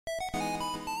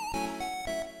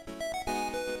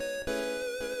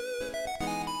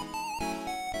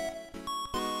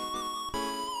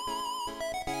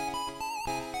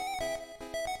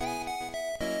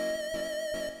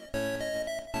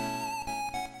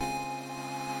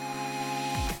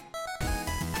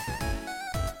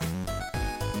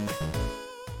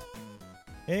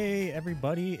Hey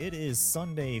everybody, it is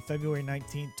Sunday, February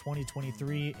 19th,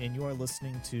 2023, and you are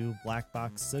listening to Black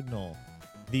Box Signal,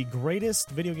 the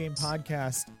greatest video game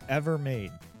podcast ever made.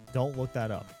 Don't look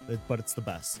that up, but it's the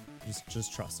best.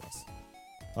 Just trust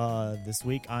us. This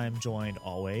week I am joined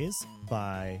always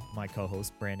by my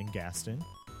co-host Brandon Gaston.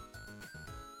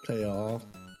 Hey y'all.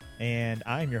 And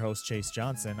I'm your host Chase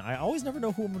Johnson. I always never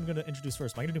know who I'm going to introduce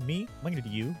first. Am I going to do me? Am I going to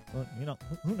do you? Well,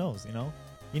 who knows,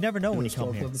 You never know when you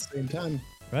come here. At the same time.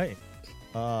 Right.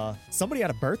 Somebody had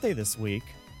a birthday this week.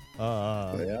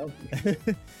 Yeah.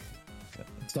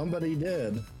 Somebody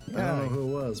did. I don't know who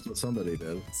it was, but somebody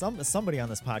did. Somebody on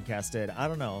this podcast did. I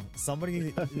don't know.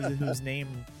 Somebody whose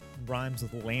name rhymes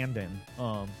with Landon.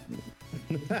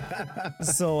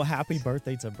 So happy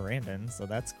birthday to Brandon. So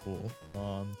that's cool.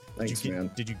 Thanks,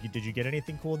 man. Did you get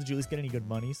anything cool? Did you at least get any good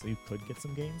money so you could get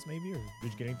some games maybe, or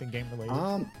did you get anything game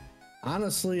related?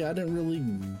 Honestly, I didn't really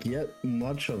get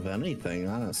much of anything,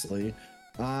 honestly,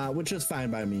 which is fine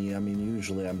by me. I mean,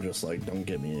 usually I'm just like, don't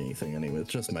get me anything anyway.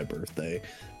 It's just my birthday.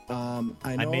 I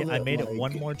made it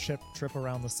one more trip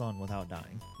around the sun without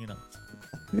dying,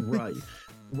 Right.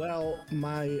 Well,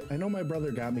 I know my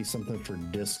brother got me something for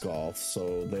disc golf,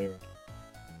 so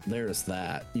there's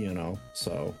that,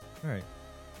 so. All right.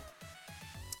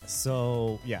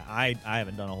 So, yeah, I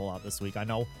haven't done a whole lot this week. I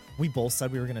know we both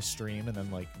said we were going to stream, and then,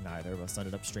 neither of us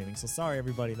ended up streaming. So, sorry,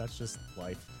 everybody. That's just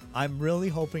life. I'm really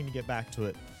hoping to get back to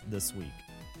it this week.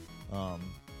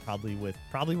 Probably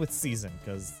with season,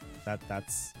 because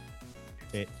that's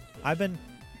it.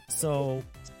 So,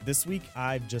 this week,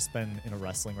 I've just been in a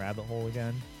wrestling rabbit hole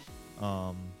again.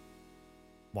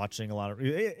 Watching a lot of...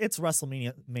 It's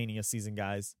WrestleMania season,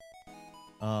 guys.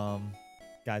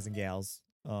 Guys and gals.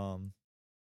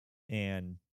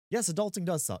 And yes, adulting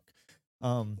does suck.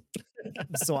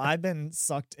 So I've been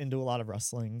sucked into a lot of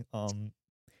wrestling. The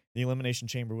Elimination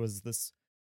Chamber was this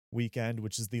weekend,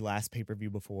 which is the last pay-per-view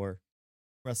before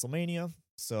WrestleMania.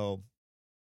 So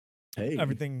hey,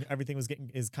 everything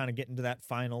is kind of getting to that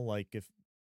final. Like if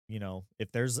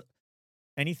there's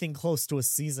anything close to a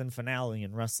season finale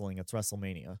in wrestling, it's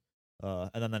WrestleMania.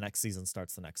 And then the next season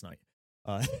starts the next night.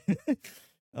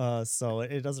 So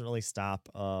it doesn't really stop.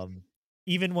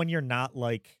 Even when you're not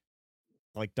like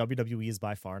WWE is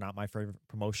by far not my favorite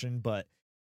promotion, but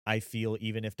I feel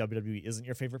even if WWE isn't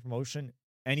your favorite promotion,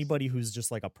 anybody who's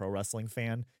just like a pro wrestling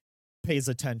fan pays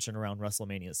attention around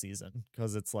WrestleMania season,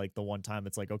 because it's like the one time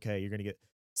it's like, okay, you're going to get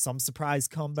some surprise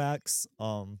comebacks.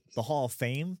 The Hall of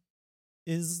Fame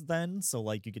is then, so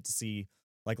like you get to see,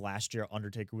 like last year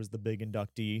Undertaker was the big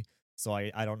inductee, so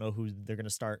I don't know who they're going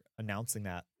to start announcing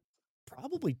that.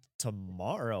 Probably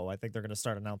tomorrow, I think they're going to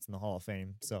start announcing the Hall of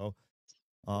Fame. So,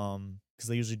 because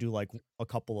they usually do like a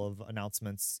couple of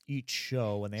announcements each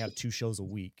show, and they have 2 shows a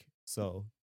week. So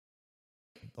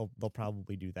they'll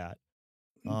probably do that.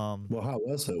 well, how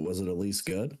was it? Was it at least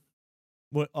good?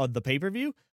 What the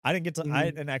pay-per-view? I didn't get to. I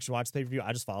didn't actually watch the pay-per-view.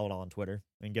 I just followed it on Twitter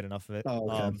and get enough of it. Oh,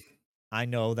 okay. I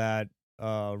know that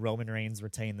Roman Reigns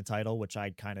retained the title, which I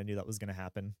kind of knew that was going to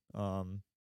happen.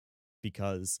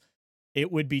 Because it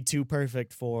would be too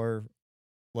perfect for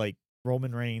like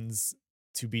Roman Reigns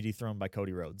to be dethroned by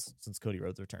Cody Rhodes, since Cody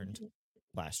Rhodes returned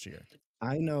last year.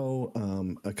 I know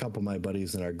a couple of my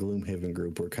buddies in our Gloomhaven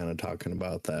group were kind of talking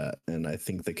about that, and I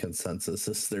think the consensus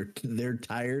is they're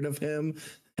tired of him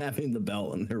having the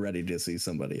belt and they're ready to see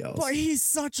somebody else. But he's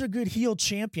such a good heel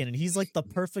champion, and he's like the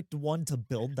perfect one to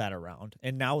build that around.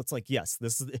 And now it's like, yes,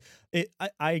 this is it.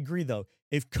 I agree though.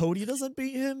 If Cody doesn't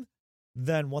beat him,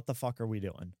 then what the fuck are we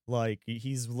doing? Like,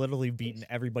 he's literally beaten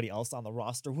everybody else on the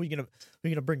roster. Who are you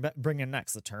gonna bring in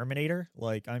next? The Terminator?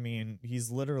 Like, I mean, he's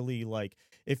literally like,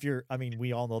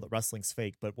 we all know that wrestling's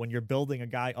fake, but when you're building a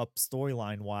guy up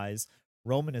storyline wise,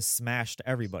 Roman has smashed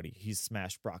everybody. He's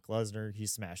smashed Brock Lesnar.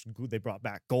 They brought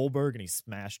back Goldberg and he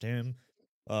smashed him.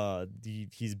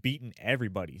 He's beaten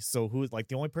everybody. So who's like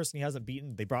the only person he hasn't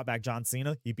beaten? They brought back John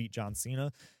Cena. He beat John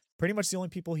Cena. Pretty much the only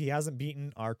people he hasn't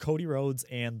beaten are Cody Rhodes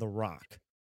and The Rock.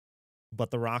 But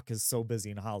The Rock is so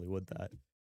busy in Hollywood that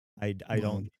I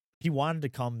don't... He wanted to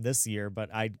come this year,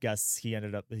 but I guess he had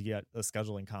a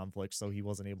scheduling conflict, so he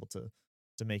wasn't able to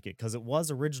make it. Because it was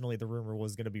originally, the rumor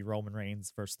was going to be Roman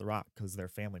Reigns versus The Rock, because they're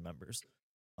family members.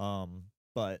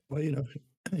 But... Well,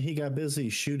 he got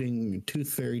busy shooting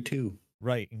Tooth Fairy 2.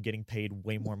 Right, and getting paid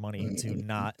way more money to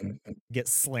not get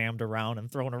slammed around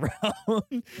and thrown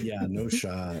around. Yeah, no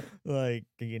shot. Like,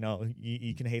 you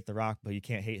can hate The Rock, but you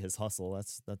can't hate his hustle.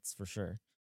 That's for sure.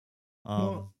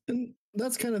 Well, and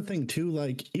that's kind of thing too.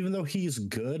 Like, even though he's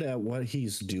good at what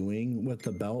he's doing with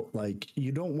the belt, like,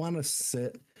 you don't want to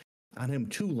sit on him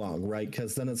too long, right?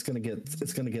 Because then it's gonna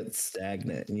get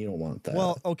stagnant, and you don't want that.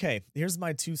 Well, okay. Here's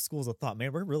my two schools of thought.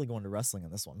 Man, we're really going to wrestling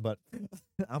in this one, but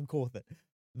I'm cool with it.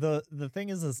 The thing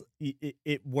is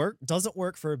it doesn't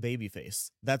work for a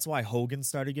babyface. That's why Hogan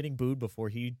started getting booed before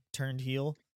he turned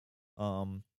heel,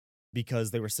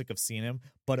 because they were sick of seeing him.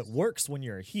 But it works when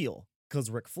you're a heel, because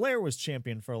Ric Flair was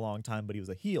champion for a long time, but he was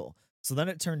a heel. So then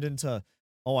it turned into,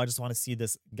 oh, I just want to see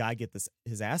this guy get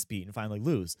his ass beat and finally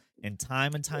lose. And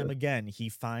time again, he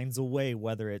finds a way,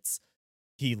 whether it's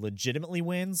he legitimately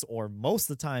wins or most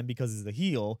of the time because he's a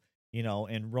heel,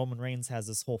 and Roman Reigns has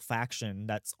this whole faction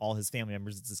that's all his family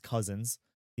members. It's his cousins.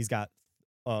 He's got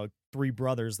 3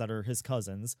 brothers that are his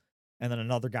cousins, and then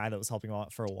another guy that was helping him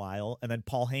out for a while. And then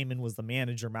Paul Heyman was the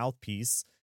manager mouthpiece.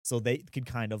 So they could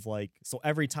kind of so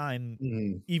every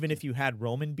time, even if you had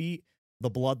Roman beat,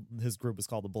 his group was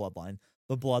called the Bloodline.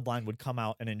 The Bloodline would come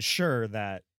out and ensure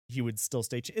that he would still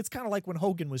stay. It's kind of like when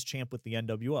Hogan was champ with the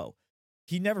NWO.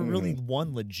 He never really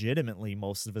won legitimately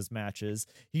most of his matches.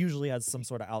 He usually has some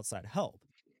sort of outside help.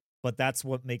 But that's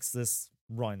what makes this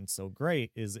run so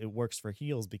great, is it works for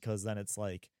heels, because then it's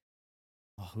like,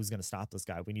 oh, who's going to stop this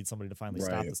guy? We need somebody to finally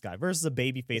stop this guy. Versus a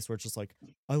babyface where it's just like,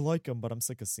 I like him, but I'm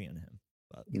sick of seeing him.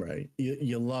 But right.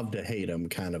 You love to hate him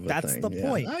kind of a that's thing. That's the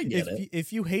point. I get it.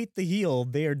 If you hate the heel,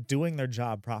 they are doing their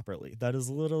job properly. That is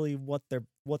literally what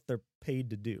they're paid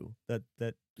to do.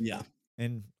 Yeah.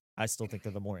 And I still think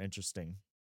they're the more interesting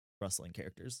wrestling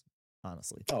characters,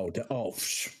 honestly.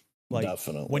 Like,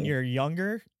 definitely. When you're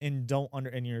younger and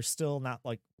and you're still not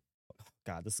like,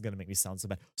 God, this is gonna make me sound so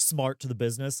bad, smart to the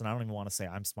business. And I don't even want to say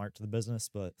I'm smart to the business,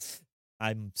 but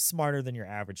I'm smarter than your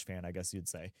average fan, I guess you'd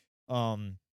say.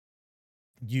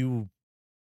 You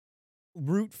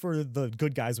root for the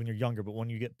good guys when you're younger, but when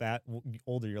you get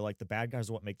older, you're like, the bad guys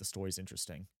are what make the stories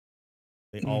interesting.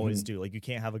 They always do. Like, you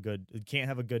can't have a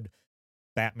good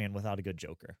Batman without a good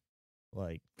Joker.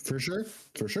 Like, for sure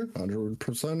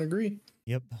 100% agree.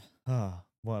 Yep.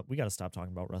 Well, we got to stop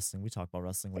talking about wrestling. We talk about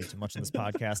wrestling way too much in this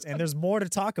podcast, and there's more to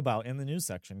talk about in the news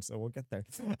section, so we'll get there.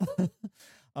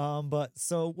 But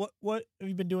so what have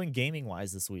you been doing gaming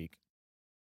wise this week?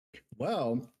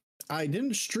 Well, I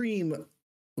didn't stream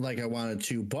like I wanted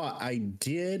to, but I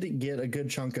did get a good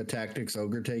chunk of Tactics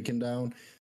Ogre taken down.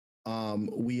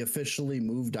 We officially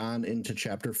moved on into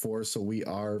chapter 4, so we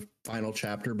are final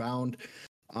chapter bound.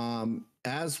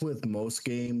 As with most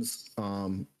games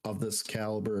of this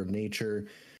caliber of nature,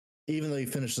 even though you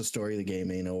finish the story, the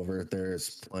game ain't over.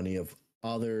 There's plenty of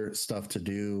other stuff to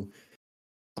do.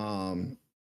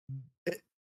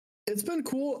 It's been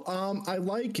cool. I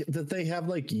like that they have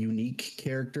like unique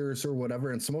characters or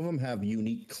whatever, and some of them have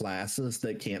unique classes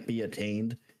that can't be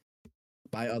attained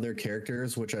by other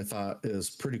characters, which I thought is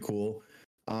pretty cool.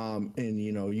 And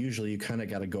usually you kind of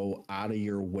got to go out of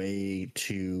your way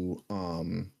to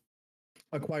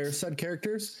acquire said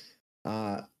characters.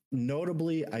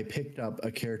 Notably, I picked up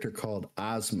a character called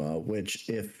Ozma, which,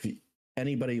 if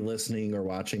anybody listening or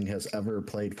watching has ever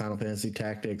played Final Fantasy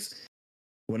Tactics,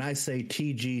 when I say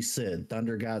TG Sid,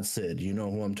 Thunder God Sid, you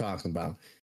know who I'm talking about.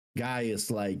 Guy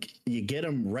is like, you get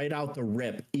him right out the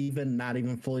rip, not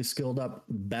even fully skilled up,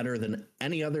 better than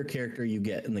any other character you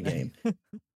get in the game.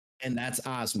 And that's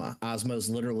Ozma. Ozma is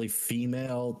literally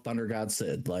female Thunder God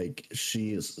Sid. Like,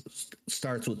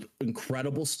 starts with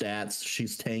incredible stats.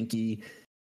 She's tanky,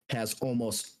 has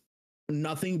almost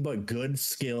nothing but good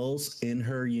skills in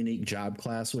her unique job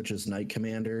class, which is Knight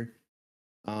Commander.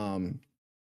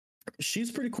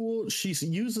 She's pretty cool. She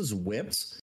uses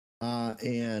whips,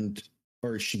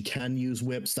 or she can use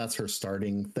whips. That's her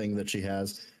starting thing that she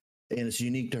has. And it's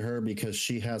unique to her because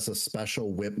she has a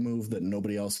special whip move that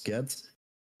nobody else gets.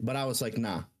 But I was like,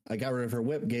 nah, I got rid of her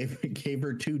whip, gave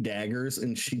her 2 daggers,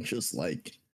 and she just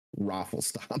like raffle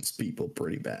stomps people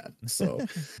pretty bad. So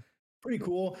pretty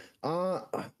cool.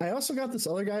 I also got this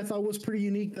other guy I thought was pretty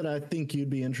unique that I think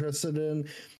you'd be interested in.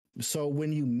 So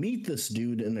when you meet this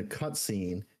dude in a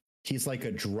cutscene, he's like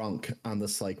a drunk on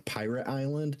this like pirate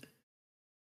island.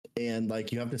 And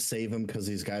like, you have to save him because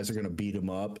these guys are going to beat him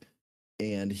up.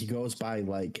 And he goes by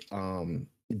like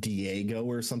Diego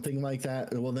or something like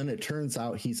that. Well, then it turns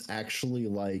out he's actually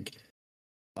like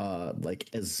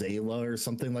Azala or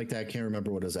something like that. I can't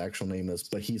remember what his actual name is,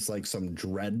 but he's like some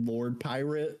dreadlord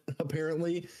pirate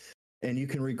apparently. And you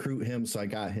can recruit him. So I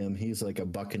got him. He's like a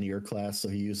buccaneer class. So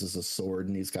he uses a sword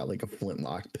and he's got like a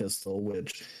flintlock pistol,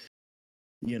 which,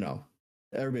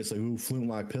 everybody's like, ooh,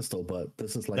 flintlock pistol, but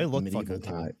this is like medieval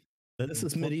time. This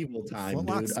is medieval time,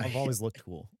 dude. I've always looked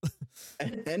cool.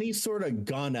 Any sort of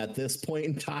gun at this point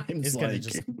in time is gonna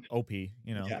just OP,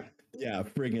 Yeah,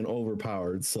 friggin'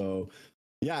 overpowered. So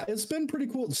yeah, it's been pretty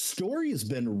cool. The story has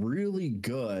been really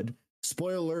good.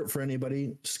 spoiler alert for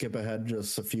anybody, skip ahead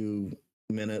just a few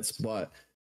minutes, but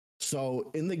so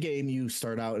in the game you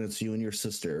start out and it's you and your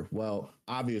sister. Well,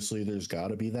 obviously there's got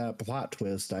to be that plot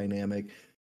twist dynamic.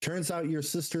 Turns out your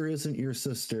sister isn't your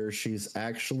sister. She's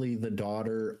actually the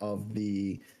daughter of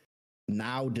the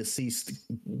now deceased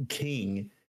king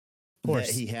that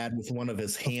he had with one of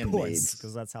his handmaids.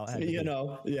 Because that's how it had to you be.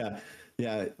 know,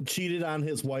 yeah, cheated on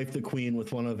his wife, the queen,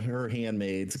 with one of her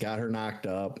handmaids, got her knocked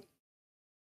up,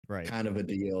 right? Kind of a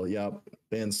deal. Yep.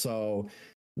 And so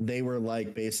they were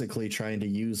like basically trying to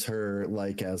use her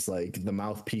like as like the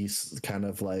mouthpiece kind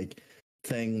of like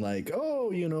thing, like,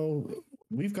 oh, you know,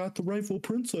 we've got the rightful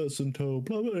princess in tow,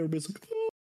 blah blah. Everybody's like, oh,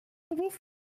 well,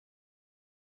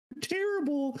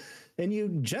 terrible, and you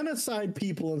genocide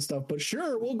people and stuff, but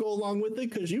sure, we'll go along with it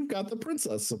because you've got the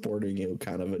princess supporting you,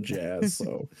 kind of a jazz.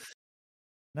 So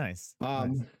nice.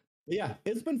 Yeah,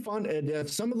 it's been fun. And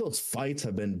some of those fights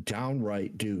have been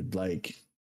downright, dude, like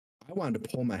I wanted to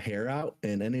pull my hair out,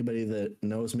 and anybody that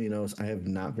knows me knows I have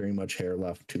not very much hair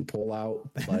left to pull out.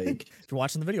 Like if you're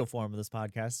watching the video form of this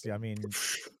podcast, I mean,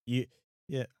 yeah,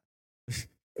 yeah,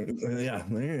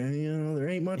 there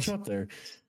ain't much up there.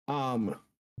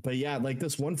 But yeah, like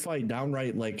this one fight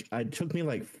downright, like it took me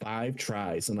like 5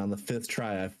 tries, and on the 5th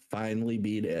try I finally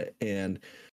beat it. And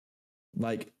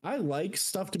like I like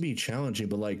stuff to be challenging,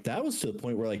 but like that was to the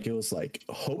point where like it was like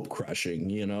hope crushing,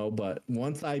 you know. But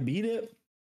once I beat it,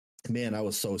 man, I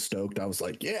was so stoked. I was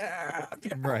like, yeah,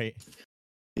 right,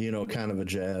 you know, kind of a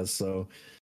jazz. So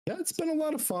yeah, it's been a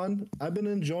lot of fun. I've been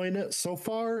enjoying it so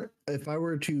far. If I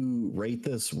were to rate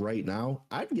this right now,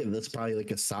 I'd give this probably like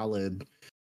a solid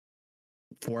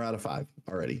 4 out of 5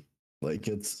 already. Like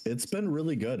it's been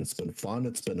really good. It's been fun.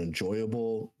 It's been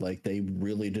enjoyable. Like they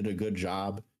really did a good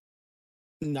job.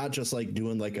 Not just like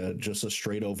doing like just a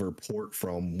straight over port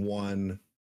from one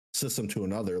system to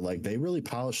another. Like they really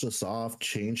polished this off,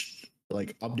 changed,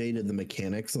 like updated the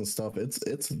mechanics and stuff.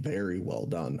 It's very well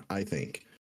done, I think,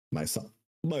 myself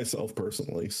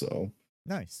personally. So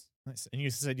nice. And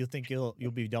you said you think you'll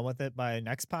be done with it by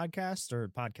next podcast or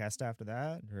podcast after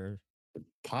that, or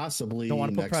possibly don't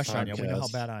want to put pressure podcast. on you. We know how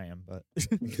bad I am, but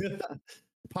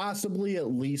possibly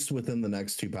at least within the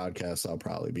next 2 podcasts, I'll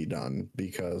probably be done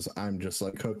because I'm just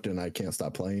like hooked and I can't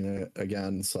stop playing it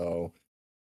again. So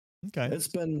okay, it's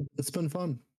been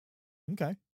fun.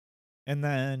 Okay. And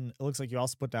then it looks like you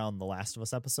also put down the Last of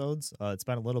Us episodes. It's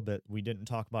been a little bit. We didn't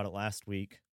talk about it last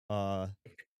week. So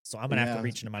I'm gonna have to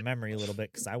reach into my memory a little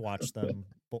bit because I watched them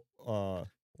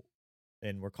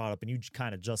and we're caught up, and you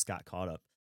kind of just got caught up.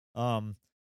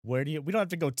 We don't have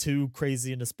to go too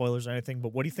crazy into spoilers or anything,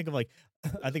 but what do you think of, like,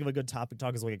 I think of a good topic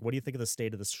talk is like, what do you think of the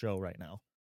state of the show right now?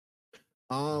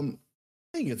 I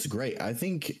think it's great. I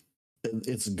think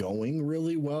it's going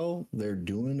really well. They're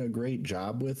doing a great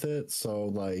job with it. So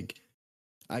like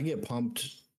I get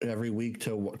pumped every week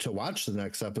to watch the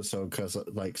next episode because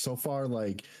like so far,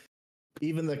 like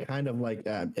even the kind of like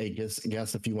I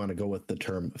guess if you want to go with the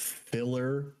term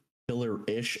filler-ish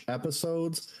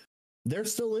episodes, they're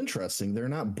still interesting. They're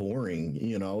not boring,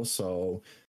 you know, so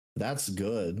that's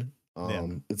good.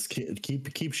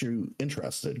 It keeps you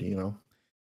interested, you know.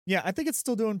 Yeah, I think it's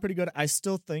still doing pretty good. I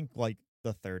still think like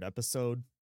the 3rd episode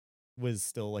was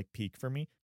still like peak for me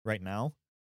right now.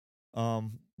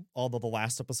 Although the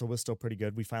last episode was still pretty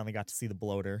good. We finally got to see the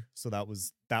bloater, so that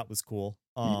was cool.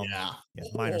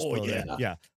 Minor spoiler.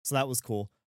 Yeah, so that was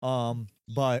cool.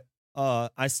 But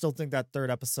I still think that 3rd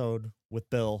episode with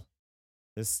Bill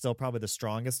is still probably the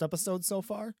strongest episode so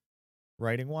far,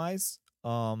 writing wise.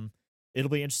 It'll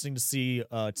be interesting to see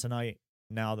tonight,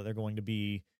 now that they're going to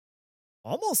be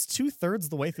almost 2/3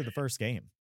 the way through the first game.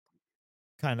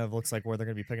 Kind of looks like where they're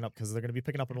going to be picking up, because they're going to be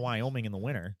picking up in Wyoming in the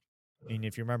winter. And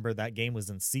if you remember, that game was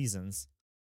in seasons.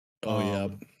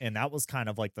 And that was kind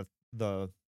of like the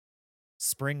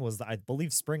spring was, I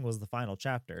believe spring was the final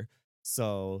chapter.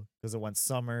 So, because it went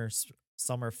summer,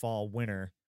 fall,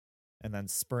 winter, and then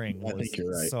spring. I think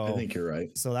you're right. I think you're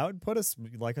right. So that would put us,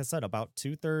 like I said, about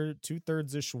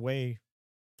 2/3 ish way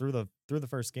through the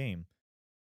first game.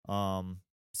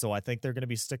 So I think they're going to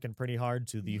be sticking pretty hard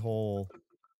to the whole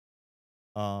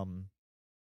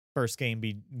first game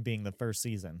being the first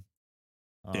season.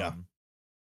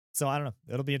 So I don't know.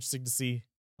 It'll be interesting to see,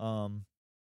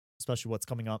 especially what's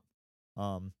coming up.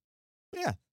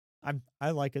 Yeah,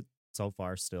 I like it so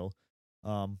far still.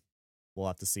 We'll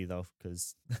have to see though,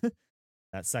 because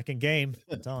that second game,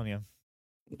 I'm telling you.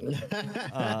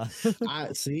 I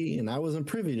see, and I wasn't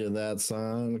privy to that,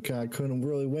 so I couldn't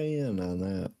really weigh in on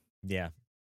that. Yeah,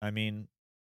 I mean,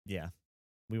 yeah,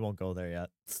 we won't go there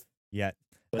yet.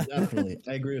 But definitely,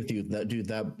 I agree with you.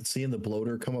 That seeing the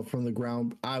bloater come up from the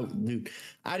ground, I didn't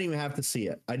even have to see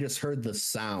it. I just heard the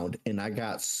sound, and I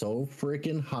got so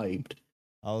freaking hyped.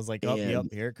 I was like, oh, yep,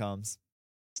 here it comes.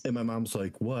 And my mom's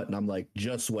like, "What?" And I'm like,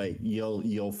 "Just wait,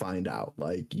 you'll find out.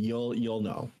 Like you'll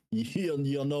know,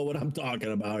 you'll know what I'm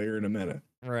talking about here in a minute."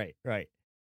 Right.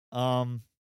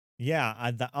 Yeah.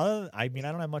 I mean,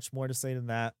 I don't have much more to say than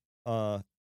that. I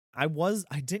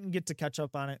didn't get to catch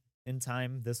up on it in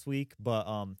time this week, but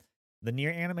the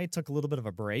Nier anime took a little bit of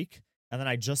a break, and then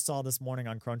I just saw this morning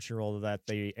on Crunchyroll that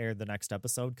they aired the next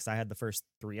episode because I had the first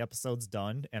 3 episodes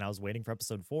done, and I was waiting for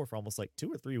episode 4 for almost like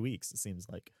 2 or 3 weeks. It seems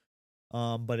like.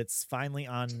 But it's finally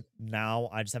on now.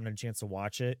 I just haven't had a chance to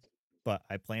watch it, but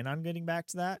I plan on getting back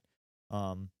to that.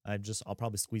 I'll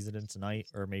probably squeeze it in tonight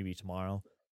or maybe tomorrow.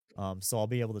 So I'll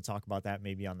be able to talk about that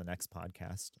maybe on the next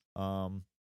podcast.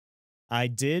 I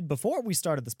did before we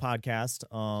started this podcast.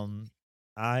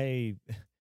 I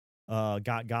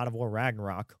got God of War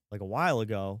Ragnarok like a while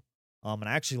ago. And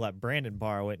I actually let Brandon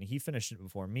borrow it, and he finished it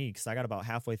before me because I got about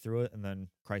halfway through it, and then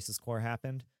Crisis Core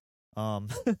happened.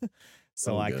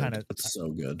 So I kind of it's so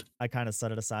good. I kind of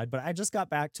set it aside, but I just got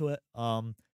back to it.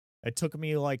 It took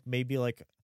me like maybe like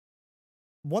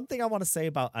one thing I want to say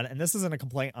about, and this isn't a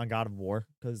complaint on God of War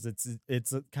because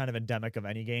it's a kind of endemic of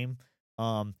any game.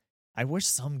 I wish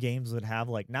some games would have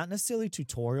like not necessarily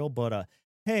tutorial, but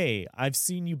hey, I've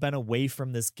seen you been away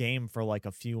from this game for like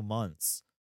a few months,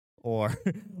 or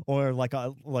or like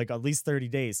at least 30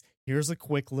 days. Here's a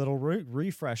quick little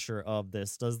refresher of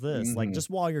this does this like just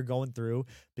while you're going through,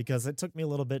 because it took me a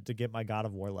little bit to get my God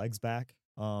of War legs back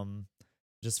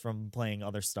just from playing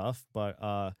other stuff, but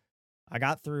I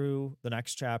got through the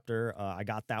next chapter. I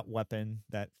got that weapon,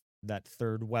 that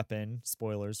third weapon.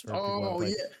 Spoilers for people.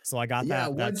 Yeah. So I got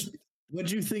that. What'd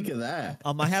you think of that?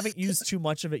 I haven't used too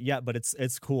much of it yet, but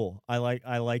it's cool. I like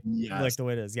the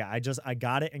way it is. Yeah, I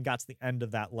got it and got to the end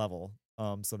of that level.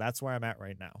 So that's where I'm at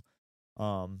right now.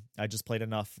 I just played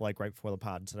enough like right before the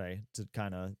pod today to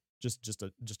kind of just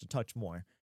a touch more.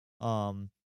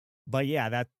 But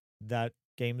yeah, that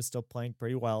game is still playing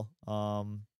pretty well.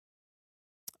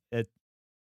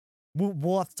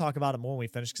 We'll have to talk about it more when we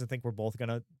finish because I think we're both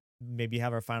gonna maybe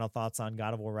have our final thoughts on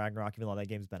God of War Ragnarok, even though that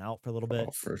game's been out for a little bit.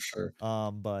 Oh, for sure.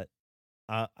 But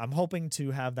I'm hoping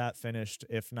to have that finished,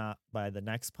 if not by the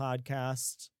next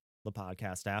podcast, the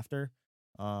podcast after.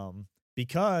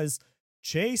 Because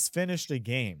Chase finished a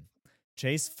game.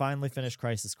 Chase finally finished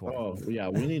Crisis Core. Oh yeah,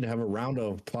 we need to have a round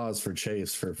of applause for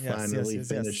Chase for finally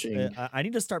finishing. Yes. I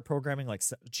need to start programming like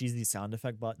cheesy sound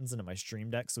effect buttons into my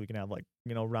stream deck so we can have like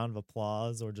round of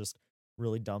applause or just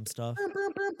really dumb stuff.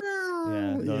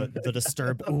 Yeah, the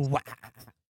Disturbed. Ooh, wah,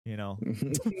 even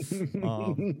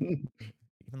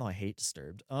though I hate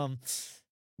Disturbed.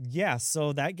 Yeah.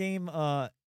 So that game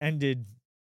ended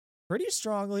pretty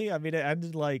strongly. I mean, it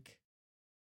ended like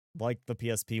the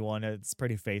PSP one. It's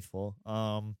pretty faithful.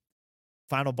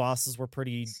 Final bosses were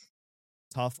pretty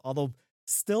tough, although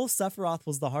still Sephiroth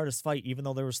was the hardest fight, even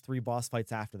though there was 3 boss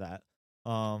fights after that.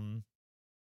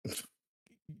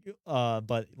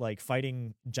 But like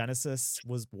fighting Genesis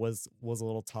was a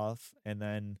little tough, and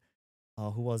then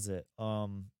who was it?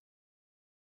 God,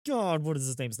 what is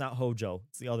his name? It's not Hojo.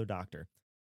 It's the other doctor.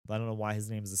 I don't know why his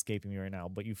name is escaping me right now,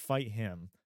 but you fight him.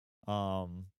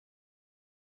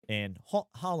 And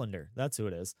Hollander, that's who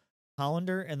it is.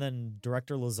 Hollander, and then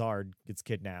Director Lazard gets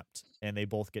kidnapped, and they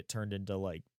both get turned into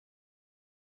like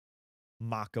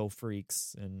Mako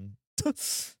freaks and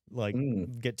like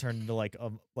get turned into like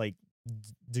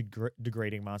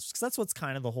degrading monsters. Because that's what's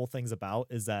kind of the whole thing's about,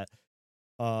 is that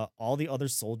all the other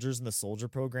soldiers in the soldier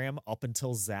program up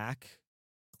until Zack,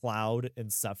 Cloud, and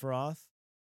Sephiroth,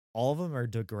 all of them are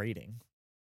degrading.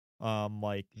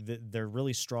 Like they're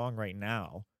really strong right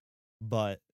now,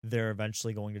 but they're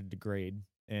eventually going to degrade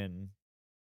and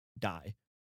die.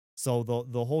 So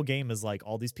the whole game is like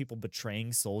all these people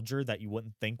betraying Soldier that you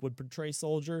wouldn't think would betray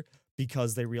Soldier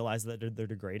because they realize that they're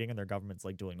degrading and their government's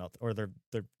like doing nothing, or their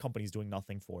company's doing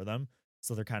nothing for them.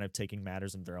 So they're kind of taking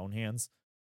matters into their own hands.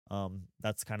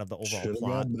 That's kind of the overall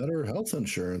plot. Got better health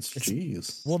insurance.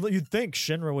 Jeez. Well, you'd think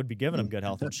Shinra would be giving them good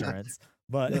health insurance,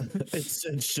 but it's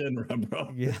Shinra,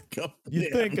 bro. Yeah, you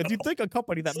think a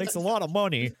company that makes a lot of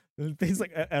money, things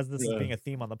like, as this is being a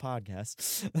theme on the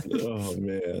podcast. Oh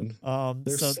man,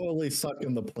 they're slowly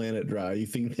sucking the planet dry. You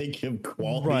think they give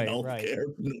quality health care?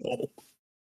 No.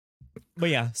 But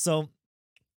yeah, so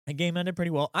the game ended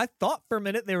pretty well. I thought for a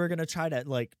minute they were gonna try to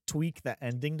like tweak the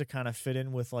ending to kind of fit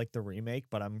in with like the remake,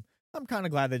 but I'm kind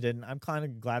of glad they didn't. I'm kind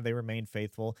of glad they remained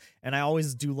faithful. And I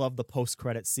always do love the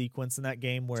post-credit sequence in that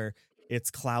game where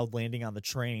it's Cloud landing on the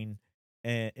train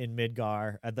in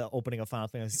Midgar at the opening of Final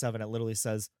Fantasy VII. It literally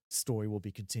says story will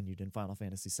be continued in Final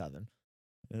Fantasy VII.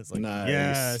 And it's like, Nice.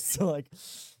 yes.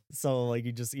 So like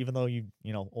you just, even though you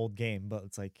know, old game, but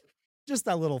it's like just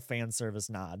that little fan service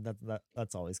nod.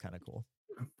 That's always kind of cool.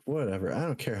 Whatever. I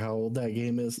don't care how old that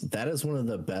game is. That is one of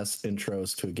the best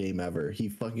intros to a game ever. He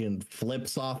fucking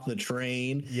flips off the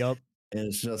train. Yep. And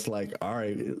it's just like, all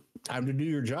right, time to do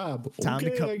your job. Time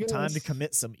to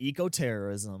commit some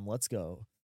eco-terrorism. Let's go.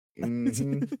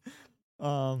 Mm-hmm.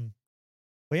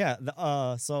 But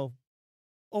yeah, so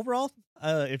overall,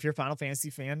 if you're a Final Fantasy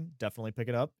fan, definitely pick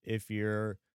it up. If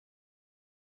you're,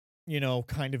 you know,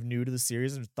 kind of new to the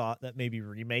series and thought that maybe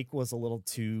remake was a little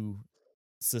too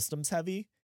systems heavy,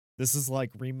 this is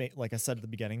like remake. Like I said at the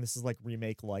beginning, this is like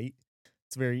remake light.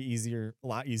 It's a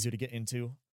lot easier to get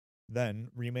into than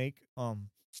remake.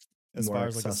 As More far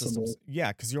as like accessible. the systems,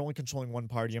 yeah, because you're only controlling one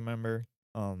party member.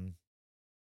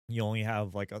 You only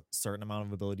have like a certain amount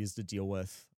of abilities to deal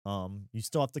with. You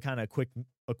still have to kind of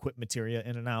equip materia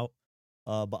in and out.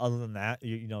 But other than that,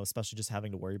 you know, especially just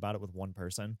having to worry about it with one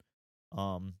person,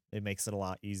 it makes it a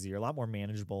lot easier, a lot more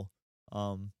manageable.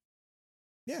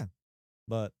 Yeah,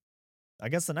 but I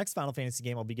guess the next Final Fantasy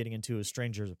game I'll be getting into is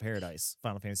Strangers of Paradise,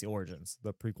 Final Fantasy Origins,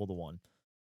 the prequel to 1.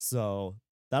 So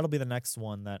that'll be the next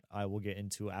one that I will get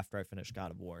into after I finish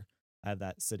God of War. I have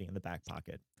that sitting in the back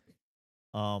pocket.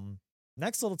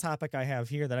 Next little topic I have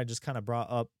here that I just kind of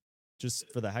brought up just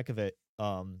for the heck of it,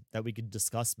 that we could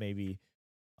discuss maybe.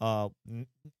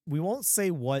 We won't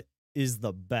say what is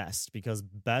the best, because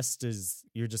best is,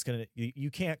 you're just gonna,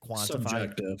 you can't quantify.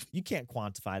 Subjective. You can't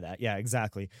quantify that. Yeah,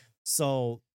 exactly.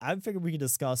 So I figured we could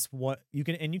discuss what you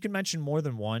can, and you can mention more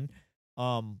than one,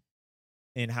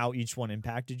 and how each one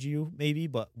impacted you maybe,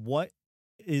 but what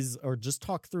is, or just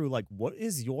talk through like, what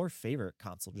is your favorite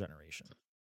console generation?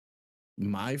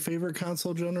 My favorite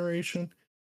console generation?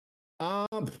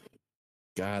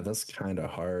 God, that's kind of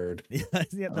hard.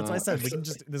 Yeah, that's why I said we can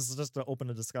just, this is just to open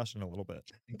a discussion a little bit.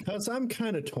 Because I'm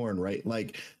kind of torn, right?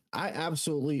 Like, I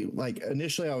absolutely, like,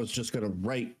 initially I was just going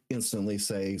to instantly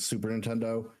say Super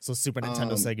Nintendo. So Super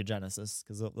Nintendo, Sega Genesis,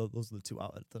 because those are the two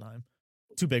out at the time.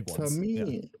 Two big ones.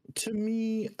 To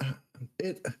me,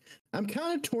 I'm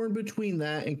kind of torn between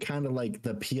that and kind of like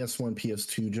the PS1,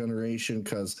 PS2 generation,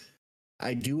 because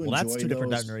I do enjoy that's two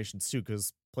different those. generations too,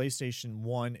 because PlayStation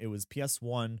 1, it was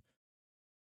PS1,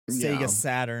 Sega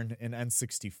Saturn, and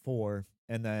N64,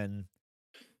 and then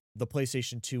the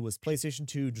PlayStation 2 was PlayStation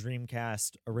 2,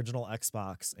 Dreamcast, original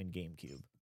Xbox, and GameCube.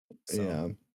 So. Yeah,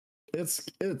 it's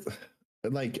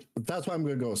like, that's why I'm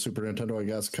gonna go with Super Nintendo, I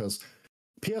guess, because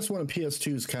PS1 and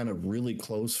PS2 is kind of really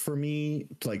close for me,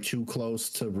 like too close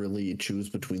to really choose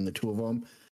between the two of them.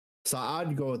 So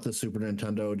I'd go with the Super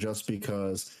Nintendo just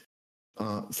because,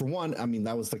 for one, I mean,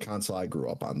 that was the console I grew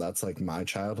up on. That's like my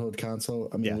childhood console.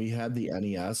 I mean, we had the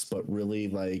NES, but really,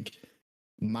 like,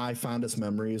 my fondest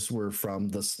memories were from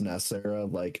the SNES era.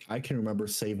 Like, I can remember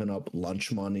saving up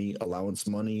lunch money, allowance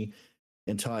money,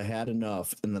 until I had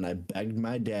enough, and then I begged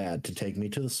my dad to take me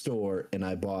to the store, and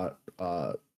I bought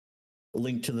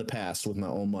Link to the Past with my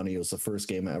own money. It was the first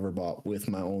game I ever bought with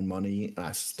my own money.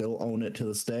 I still own it to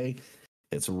this day.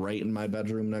 It's right in my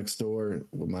bedroom next door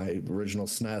with my original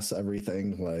SNES,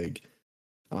 everything. Like,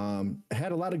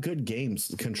 had a lot of good games.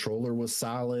 The controller was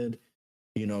solid.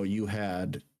 You know, you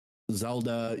had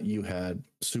Zelda, you had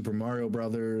Super Mario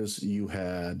Brothers, you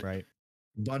had a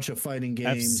bunch of fighting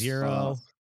games. F-Zero.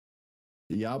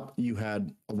 Yep, you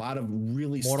had a lot of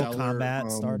really Mortal stellar,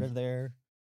 Kombat started there.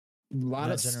 A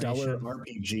lot of stellar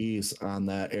RPGs on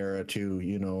that era too.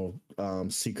 You know,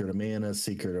 Secret of Mana,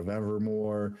 Secret of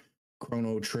Evermore,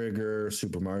 Chrono Trigger,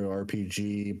 Super Mario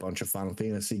RPG, bunch of Final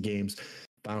Fantasy games,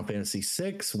 Final Fantasy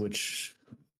VI, which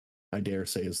I dare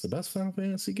say is the best Final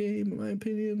Fantasy game in my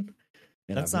opinion.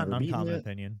 And that's not an uncommon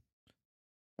opinion.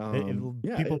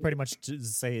 People pretty much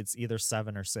say it's either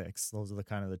 7 or 6. Those are the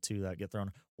kind of the two that get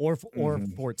thrown, or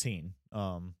 14.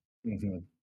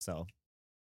 So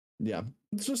yeah,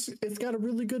 it's got a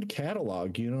really good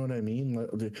catalog. You know what I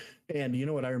mean? And you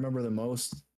know what I remember the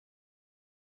most?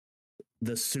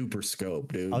 The Super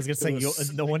Scope, dude. I was gonna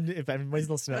say, no one, if everybody's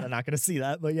listening, they're not gonna see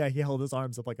that, but yeah, he held his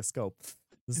arms up like a scope.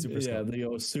 The Super Scope. Yeah,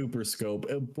 the Super Scope.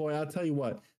 Boy, I'll tell you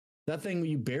what, that thing,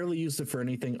 you barely used it for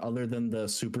anything other than the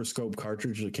Super Scope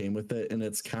cartridge that came with it, and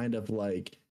it's kind of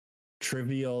like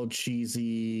trivial,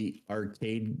 cheesy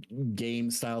arcade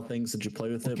game style things that you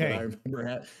play with it. But I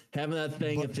remember having that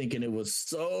thing and thinking it was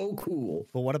so cool.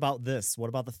 But what about this? What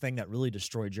about the thing that really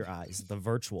destroyed your eyes? The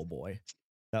Virtual Boy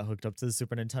that hooked up to the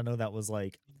Super Nintendo, that was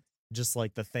like just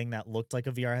like the thing that looked like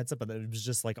a VR headset, but it was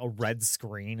just like a red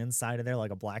screen inside of there,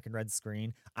 like a black and red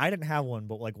screen. I didn't have one,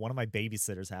 but like one of my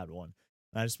babysitters had one.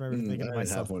 And I just remember thinking to I didn't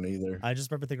myself, have one either. I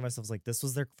just remember thinking to myself, like, this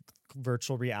was their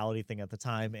virtual reality thing at the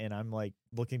time. And I'm like,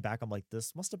 looking back, I'm like,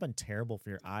 this must have been terrible for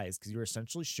your eyes because you were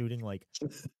essentially shooting like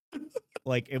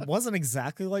it wasn't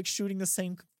exactly like shooting the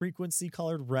same frequency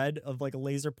colored red of like a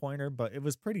laser pointer, but it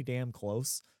was pretty damn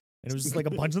close. And it was just like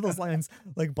a bunch of those lines,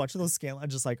 like a bunch of those scan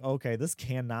lines, just like, okay, this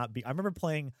cannot be. I remember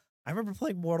playing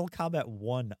Mortal Kombat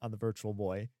 1 on the Virtual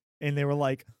Boy, and they were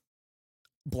like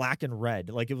black and red.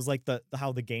 Like it was like the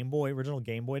how the original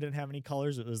Game Boy didn't have any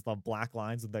colors. It was the black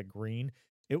lines with that green.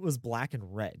 It was black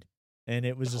and red. And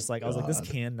it was just like, I was like, this God.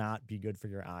 cannot be good for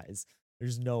your eyes.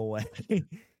 There's no way.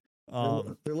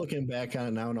 They're looking back on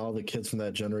it now, and all the kids from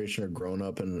that generation are grown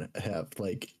up and have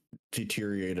like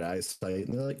deteriorated eyesight,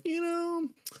 and they're like,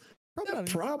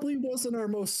 probably wasn't our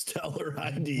most stellar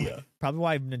idea. Probably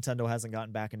why Nintendo hasn't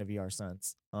gotten back into VR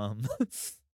since.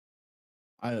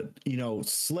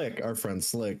 Slick, our friend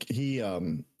Slick, he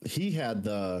had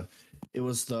it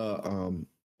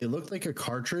looked like a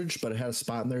cartridge, but it had a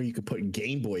spot in there you could put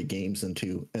Game Boy games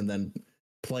into, and then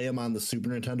play them on the Super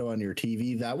Nintendo on your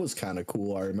TV. That was kind of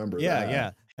cool. I remember that.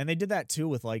 Yeah. And they did that too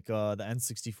with like the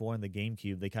N64 and the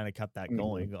GameCube. They kind of kept that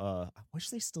going. I wish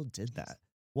they still did that.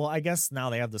 Well, I guess now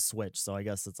they have the Switch, so I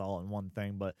guess it's all in one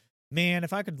thing. But man,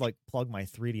 if I could like plug my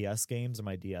 3DS games or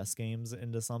my DS games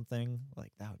into something,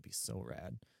 like that would be so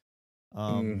rad.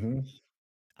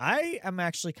 I am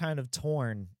actually kind of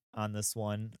torn on this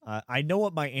one. I know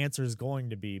what my answer is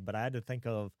going to be, but I had to think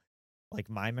of like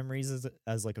my memories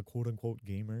as like a quote unquote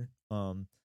gamer. I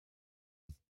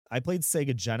played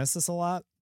Sega Genesis a lot.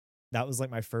 That was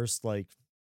like my first like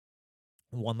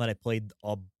one that I played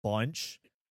a bunch.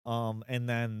 And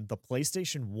then the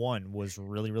PlayStation 1 was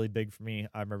really, really big for me.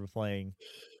 I remember playing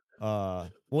we'll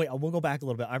go back a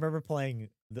little bit. I remember playing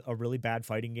a really bad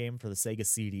fighting game for the Sega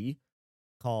CD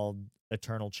called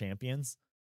Eternal Champions.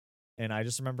 And I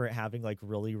just remember it having like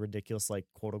really ridiculous, like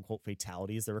quote unquote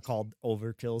fatalities. They were called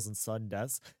overkills and sudden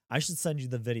deaths. I should send you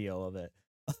the video of it.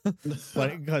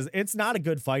 But because it's not a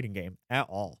good fighting game at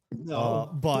all. No.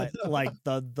 But like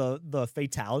the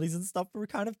fatalities and stuff were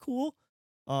kind of cool.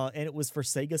 And it was for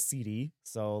Sega CD,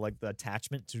 so like the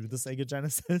attachment to the Sega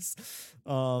Genesis.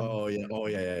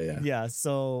 Yeah.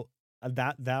 So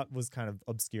that was kind of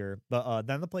obscure, but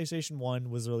then the PlayStation 1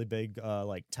 was really big.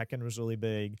 Like Tekken was really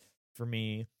big for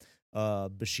me.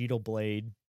 Bushido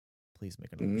Blade, please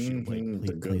make another Bushido Blade.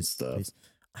 The good stuff. Please.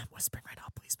 I'm whispering right now.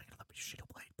 Please make another Bushido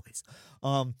Blade, please.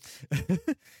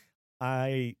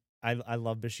 I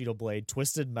love Bushido Blade,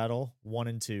 Twisted Metal 1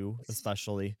 and 2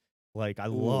 especially. Like I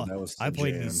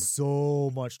played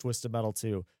so much Twisted Metal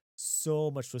 2.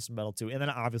 And then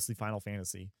obviously Final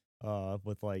Fantasy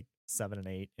with like 7 and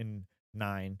 8 and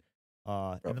 9.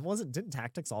 And then didn't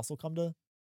Tactics also come to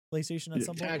PlayStation at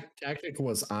some point? Tactic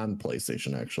was on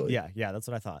PlayStation actually. Yeah, that's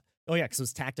what I thought. Oh yeah, because it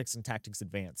was Tactics and Tactics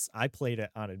Advance. I played it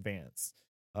on Advance.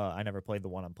 I never played the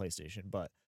one on PlayStation,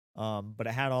 but it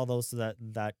had all those, so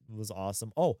that was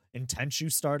awesome. Oh, and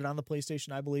Tenchu started on the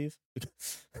PlayStation, I believe.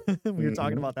 We were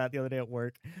talking about that the other day at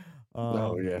work.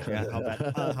 How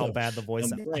bad the voice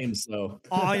sounds.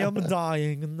 I am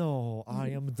dying. No, I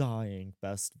am dying.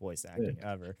 Best voice acting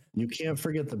ever. You can't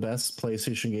forget the best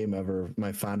PlayStation game ever.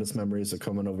 My fondest memories of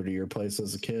coming over to your place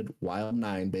as a kid. Wild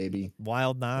 9, baby.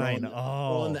 Wild 9.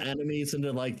 Throwing the enemies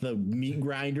into like the meat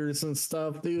grinders and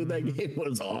stuff, dude. That game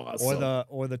was awesome.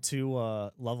 Or the two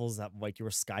levels that like you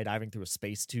were skydiving through a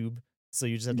space tube. So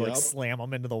you just had to like slam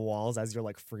them into the walls as you're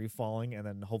like free falling, and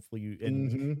then hopefully you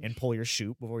and pull your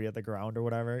chute before you hit the ground or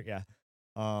whatever. Yeah.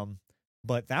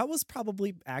 But that was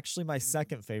probably actually my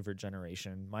second favorite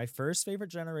generation. My first favorite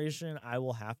generation, I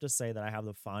will have to say that I have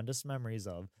the fondest memories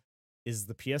of, is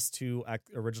the PS2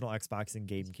 original Xbox and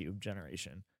GameCube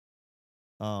generation.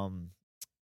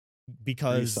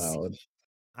 Because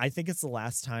I think it's the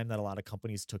last time that a lot of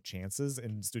companies took chances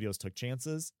and studios took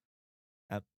chances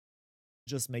at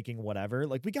just making whatever.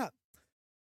 Like we got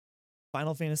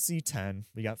Final Fantasy X,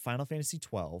 we got Final Fantasy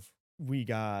 12, we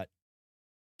got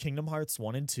Kingdom Hearts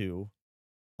 1 and 2.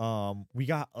 We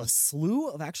got a slew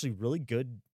of actually really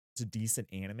good to decent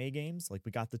anime games. Like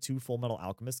we got the 2 Full Metal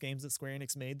Alchemist games that Square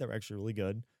Enix made that were actually really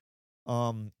good.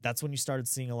 That's when you started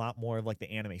seeing a lot more of like the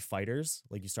anime fighters.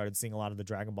 Like you started seeing a lot of the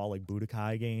Dragon Ball like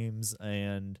Budokai games,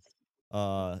 and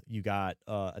you got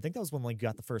I think that was when like you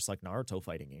got the first like Naruto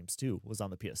fighting games too, was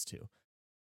on the PS2.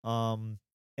 And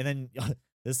then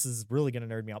this is really gonna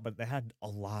nerd me out, but they had a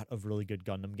lot of really good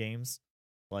Gundam games,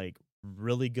 like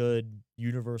really good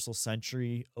Universal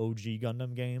Century OG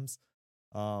Gundam games.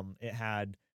 It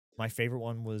had My favorite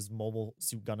one was Mobile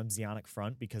Suit Gundam Zeonic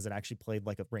Front because it actually played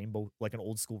like a rainbow, like an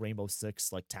old school Rainbow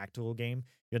Six like tactical game.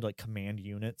 You had to like command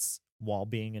units while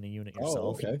being in a unit Oh,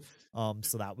 yourself. okay.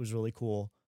 So that was really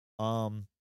cool. Um,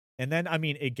 and then I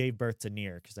mean it gave birth to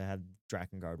Nier because I had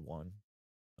Drakengard 1.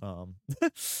 Um,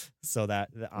 so that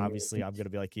obviously I'm gonna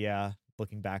be like, yeah,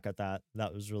 looking back at that,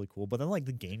 that was really cool. But then like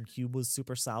the GameCube was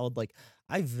super solid. Like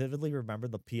I vividly remember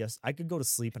the PS. I could go to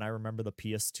sleep and I remember the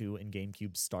PS2 and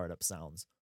GameCube startup sounds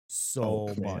Oh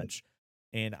so man. much.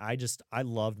 And I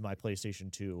loved my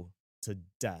PlayStation 2 to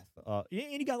death. And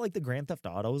you got like the Grand Theft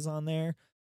Autos on there.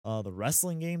 The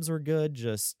wrestling games were good.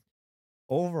 Just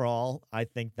overall, I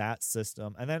think that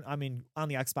system. And then I mean, on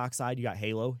the Xbox side, you got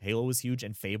Halo. Halo was huge,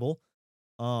 and Fable.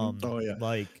 Oh yeah.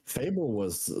 Like Fable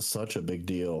was such a big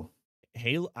deal.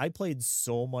 Halo, I played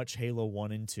so much Halo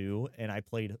 1 and 2, and I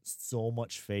played so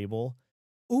much Fable.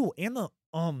 Ooh, and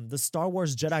the Star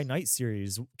Wars Jedi Knight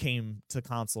series came to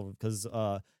console because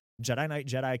Jedi Knight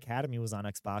Jedi Academy was on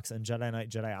Xbox, and Jedi Knight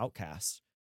Jedi Outcast.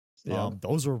 Yeah.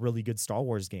 Those were really good Star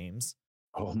Wars games.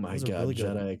 Oh my Those are god, really good.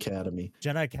 Jedi Academy.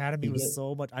 Jedi Academy You was get-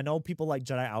 so much. I know people like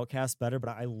Jedi Outcast better, but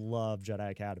I love Jedi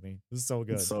Academy. It was so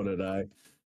good. So did I.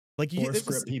 Like Or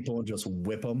script people and just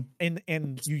whip them.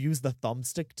 and you use the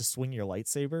thumbstick to swing your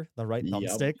lightsaber, the right Yep.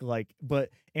 thumbstick, like, but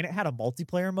and it had a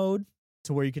multiplayer mode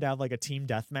to where you could have like a team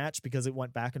deathmatch because it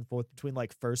went back and forth between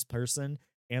like first person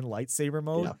and lightsaber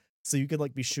mode. Yeah. So you could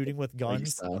like be shooting with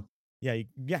guns. Style. Yeah,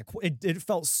 it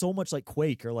felt so much like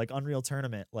Quake or like Unreal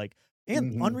Tournament, like,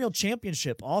 and Mhm. Unreal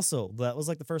Championship also. That was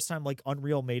like the first time like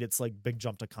Unreal made its like big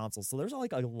jump to console. So there's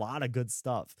like a lot of good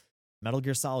stuff. Metal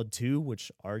Gear Solid 2,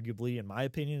 which arguably in my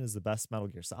opinion is the best Metal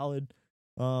Gear Solid,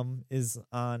 is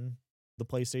on the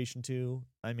PlayStation 2.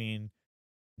 I mean,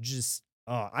 just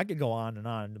I could go on and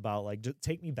on about like just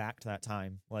take me back to that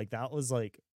time. Like that was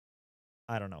like,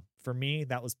 I don't know. For me,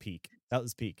 that was peak. That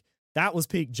was peak. That was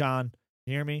peak, John.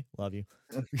 You hear me? Love you.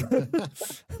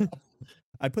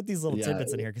 I put these little Yeah.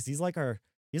 tidbits in here because he's like our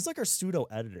pseudo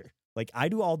editor. Like I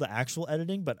do all the actual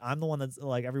editing, but I'm the one that's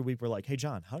like every week we're like, hey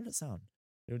John, how did it sound?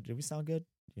 Did we sound good?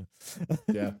 Yeah.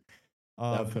 Yeah.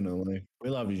 Definitely. We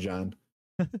love you, John.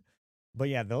 But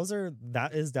yeah, that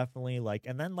is definitely like,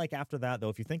 and then like after that though,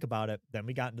 if you think about it, then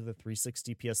we got into the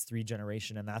 360 PS3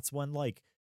 generation, and that's when like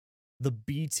the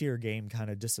B tier game kind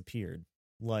of disappeared.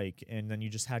 Like, and then you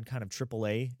just had kind of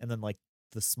AAA and then like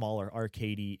the smaller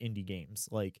arcadey indie games.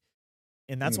 Like,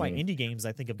 and that's why Mhm. indie games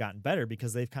I think have gotten better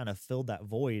because they've kind of filled that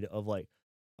void of like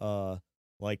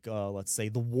let's say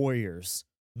the Warriors,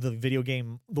 the video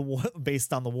game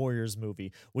based on the Warriors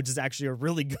movie, which is actually a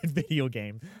really good video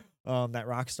game that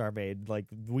Rockstar made. Like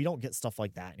we don't get stuff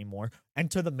like that anymore. The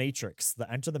Enter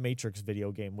the Matrix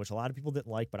video game, which a lot of people didn't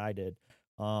like, but I did.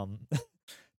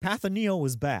 Path of Neo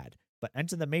was bad, but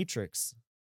Enter the Matrix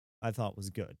I thought was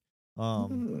good.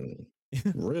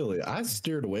 Really? I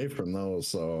steered away from those,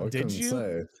 so I Did couldn't you?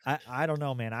 say. I don't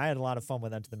know, man. I had a lot of fun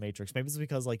with Enter the Matrix. Maybe it's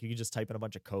because like you could just type in a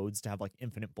bunch of codes to have like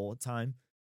infinite bullet time,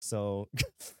 so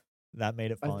that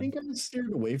made it fun. I think I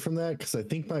steered away from that because I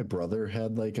think my brother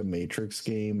had like a Matrix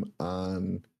game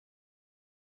on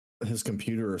his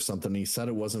computer or something. He said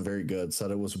it wasn't very good, said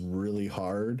it was really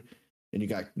hard, and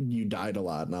you died a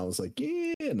lot. And I was like,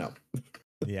 yeah, no.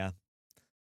 Yeah,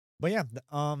 but yeah,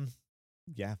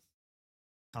 yeah,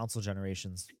 console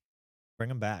generations, bring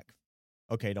them back.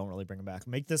 Okay, don't really bring them back.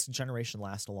 Make this generation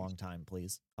last a long time,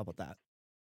 please. How about that?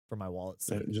 For my wallet's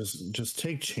sake. Just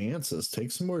take chances.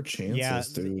 Take some more chances, yeah,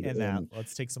 dude. And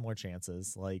let's take some more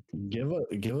chances. Like give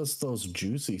us those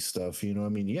juicy stuff. You know, I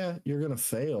mean, yeah, you're gonna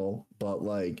fail, but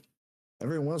like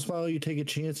every once in a while you take a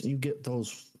chance and you get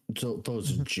those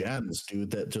gems, dude,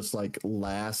 that just like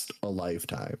last a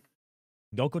lifetime.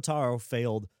 Yoko Taro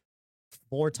failed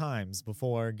 4 times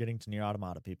before getting to Nier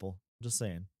Automata, people. Just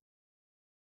saying.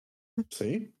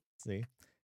 See?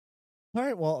 All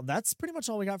right, well, that's pretty much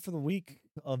all we got for the week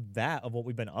of what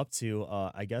we've been up to.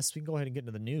 I guess we can go ahead and get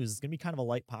into the news. It's going to be kind of a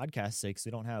light podcast today because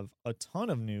we don't have a ton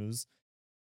of news.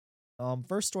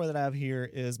 First story that I have here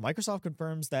is Microsoft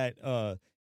confirms that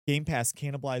Game Pass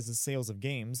cannibalizes sales of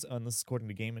games, and this is according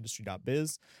to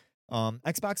GameIndustry.biz.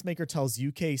 Xbox maker tells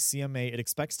UK CMA it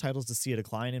expects titles to see a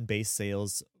decline in base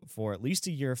sales for at least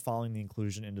a year following the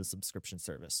inclusion into the subscription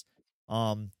service.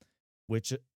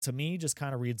 Which to me just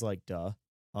kind of reads like duh.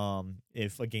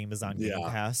 If a game is on Game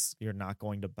Pass, you're not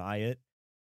going to buy it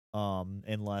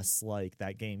unless like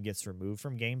that game gets removed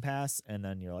from Game Pass, and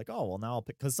then you're like, oh well, now I'll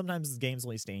pick, because sometimes games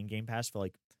only stay in Game Pass for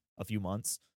like a few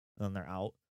months and then they're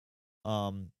out.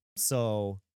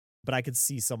 So but I could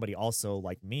see somebody also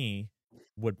like me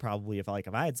would probably, if I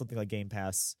had something like Game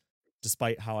Pass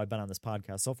despite how I've been on this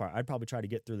podcast so far, I'd probably try to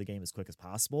get through the game as quick as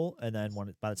possible, and then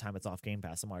by the time it's off Game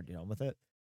Pass, I'm already done with it.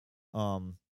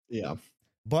 Yeah.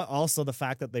 But also the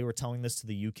fact that they were telling this to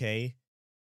the UK,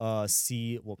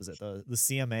 what was it, the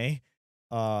CMA,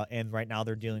 and right now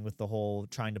they're dealing with the whole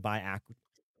trying to buy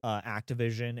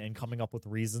Activision and coming up with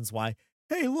reasons why.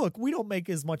 Hey, look, we don't make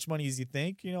as much money as you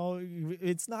think. You know,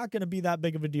 it's not going to be that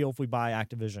big of a deal if we buy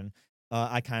Activision.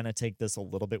 I kind of take this a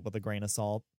little bit with a grain of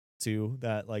salt too.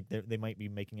 That like they might be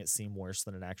making it seem worse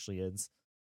than it actually is.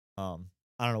 I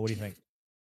don't know. What do you think?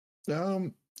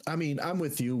 I mean, I'm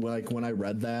with you. Like when I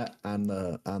read that on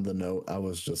the note, I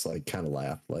was just like kind of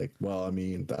laughed. Like, well, I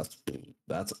mean,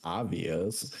 that's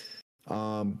obvious.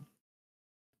 I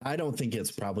don't think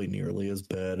it's probably nearly as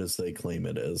bad as they claim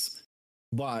it is.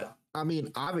 But I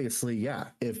mean, obviously, yeah.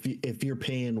 If you're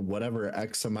paying whatever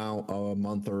X amount a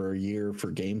month or a year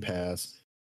for Game Pass,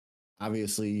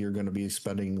 obviously you're going to be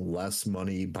spending less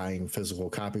money buying physical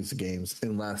copies of games,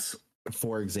 unless,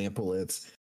 for example,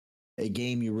 it's a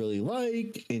game you really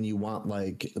like and you want,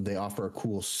 like, they offer a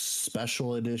cool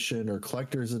special edition or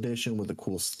collector's edition with a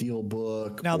cool steel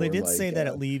book. Now they did say that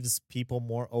it leaves people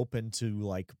more open to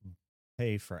like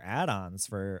pay for add-ons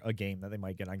for a game that they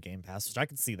might get on Game Pass, which I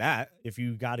can see that. If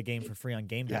you got a game for free on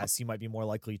Game Pass, you might be more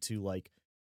likely to like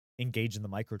engage in the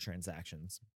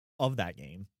microtransactions of that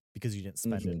game because you didn't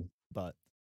spend it. But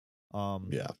so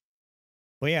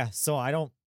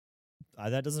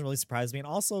that doesn't really surprise me. And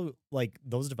also, like,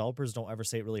 those developers don't ever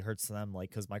say it really hurts them, like,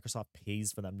 because Microsoft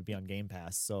pays for them to be on Game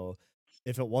Pass. So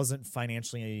if it wasn't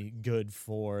financially good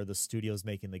for the studios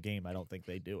making the game, I don't think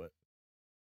they'd do it.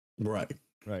 Right.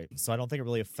 So I don't think it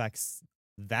really affects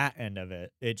that end of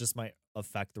it. It just might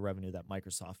affect the revenue that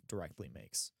Microsoft directly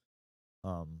makes.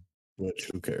 Which,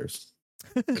 who cares?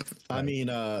 I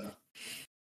mean,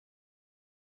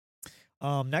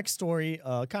 next story,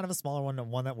 kind of a smaller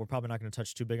one that we're probably not going to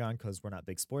touch too big on because we're not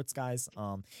big sports guys.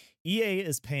 EA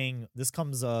is paying, this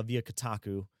comes via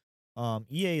Kotaku.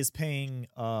 EA is paying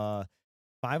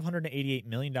 $588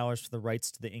 million for the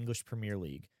rights to the English Premier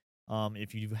League.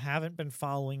 If you haven't been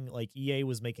following, like, EA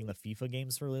was making the FIFA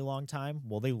games for a really long time.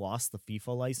 Well, they lost the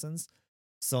FIFA license.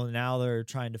 So now they're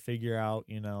trying to figure out,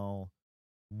 you know,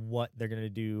 what they're going to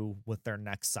do with their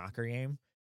next soccer game.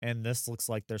 And this looks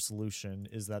like their solution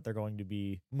is that they're going to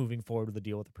be moving forward with a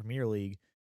deal with the Premier League.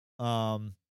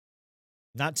 Not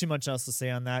too much else to say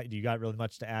on that. Do you got really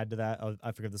much to add to that?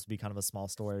 I figured this would be kind of a small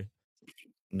story.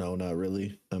 No, not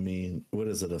really. I mean, what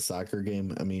is it, a soccer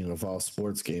game? I mean, of all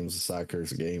sports games,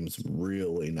 soccer's game's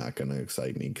really not going to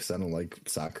excite me because I don't like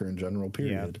soccer in general,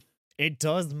 period. Yeah. It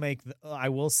does make, I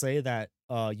will say that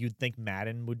you'd think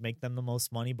Madden would make them the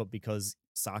most money, but because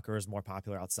soccer is more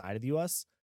popular outside of the U.S.,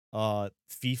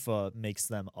 FIFA makes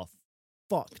them a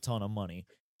fuck ton of money.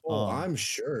 Oh, I'm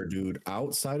sure, dude.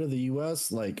 Outside of the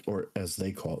US, like, or as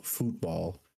they call it,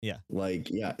 football. Yeah.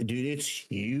 Like, yeah, dude, it's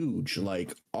huge.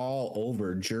 Like, all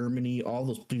over Germany, all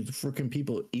those freaking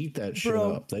people eat that shit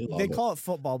up. They call it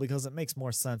football because it makes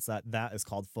more sense that is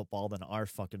called football than our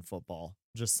fucking football.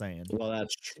 Just saying. Well,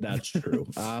 that's true.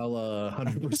 I'll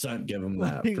 100% give them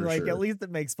that. For like, sure. At least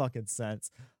it makes fucking sense.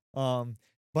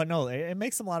 But no, it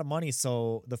makes them a lot of money.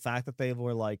 So the fact that they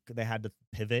were like, they had to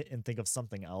pivot and think of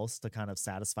something else to kind of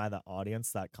satisfy that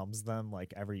audience that comes to them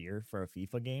like every year for a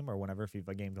FIFA game or whenever a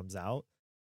FIFA game comes out.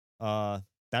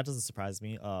 That doesn't surprise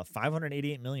me.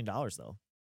 $588 million though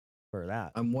for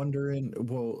that. I'm wondering,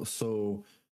 well, so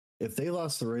if they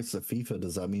lost the rights to FIFA,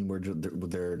 does that mean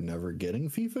they're never getting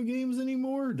FIFA games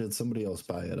anymore? Or did somebody else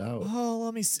buy it out? Oh,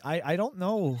 let me see. I don't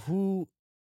know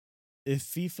if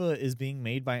FIFA is being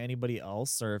made by anybody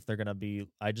else or if they're gonna be.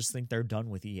 I just think they're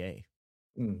done with EA.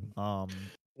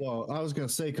 Well, I was gonna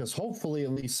say, because hopefully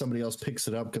at least somebody else picks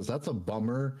it up, because that's a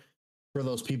bummer for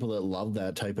those people that love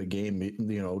that type of game,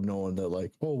 you know, knowing that,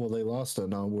 like, oh well, they lost it,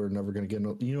 now we're never gonna get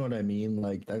you know what I mean?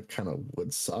 Like, that kind of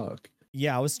would suck.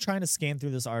 Yeah, I was trying to scan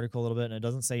through this article a little bit, and it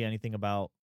doesn't say anything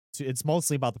about. It's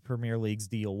mostly about the Premier League's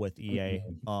deal with EA,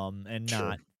 and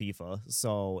not FIFA.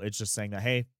 So it's just saying that,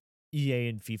 hey, EA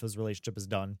and FIFA's relationship is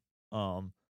done,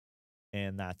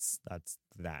 and that's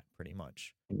that pretty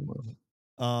much.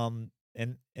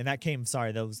 And that came.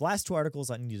 Sorry, those last two articles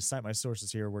I need to cite my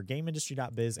sources here were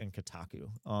GameIndustry.biz and Kotaku.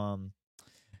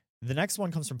 The next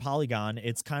one comes from Polygon.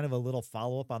 It's kind of a little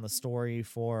follow-up on the story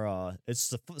for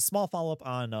it's a small follow-up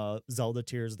on Zelda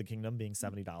Tears of the Kingdom being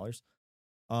 $70.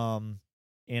 And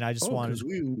I just wanted,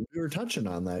 we were touching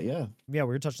on that, yeah, we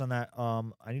were touching on that.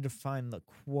 I need to find the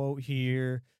quote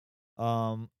here.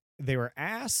 They were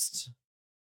asked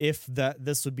if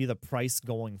this would be the price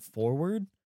going forward.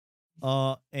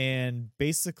 And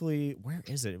basically, where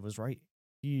is it? It was right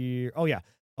here. Oh yeah.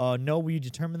 No, we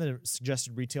determine the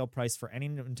suggested retail price for any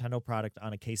Nintendo product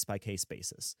on a case-by-case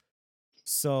basis.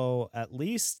 So at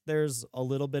least there's a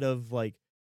little bit of like,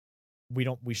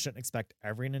 we shouldn't expect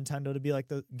every Nintendo to be like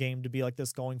the game to be like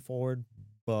this going forward,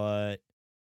 but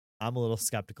I'm a little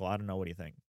skeptical. I don't know. What do you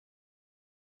think?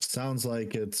 Sounds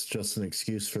like it's just an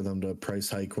excuse for them to price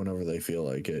hike whenever they feel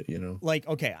like it, you know? Like,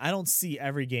 okay, I don't see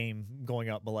every game going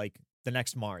up, but like the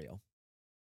next Mario,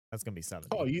 that's gonna be 70.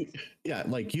 Oh,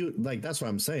 that's what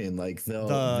I'm saying. Like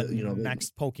The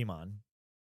next Pokemon,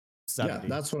 70. Yeah,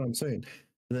 that's what I'm saying.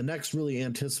 The next really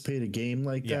anticipated game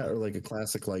like that, or like a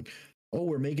classic, like, oh,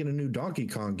 we're making a new Donkey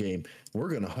Kong game, we're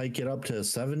gonna hike it up to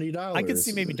 $70. I could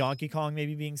see maybe Donkey Kong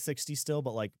maybe being 60 still,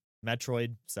 but like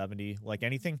Metroid 70, like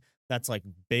anything that's like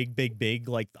big,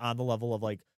 like on the level of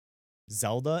like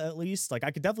Zelda at least. Like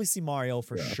I could definitely see Mario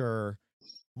for sure.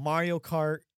 Mario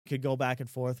Kart could go back and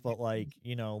forth, but like,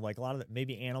 like a lot of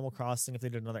maybe Animal Crossing, if they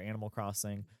did another Animal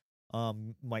Crossing,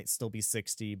 might still be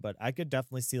 60, but I could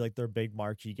definitely see like their big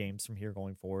marquee games from here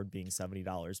going forward being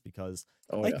 $70 because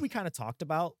we kind of talked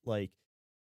about, like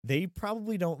they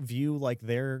probably don't view like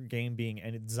their game being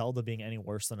and Zelda being any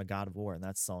worse than a God of War, and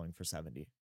that's selling for 70.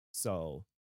 So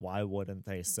why wouldn't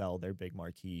they sell their big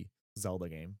marquee Zelda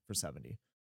game for 70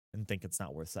 and think it's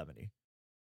not worth 70?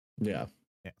 Yeah.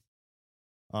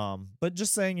 But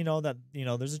just saying, that,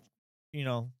 there's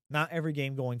not every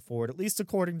game going forward, at least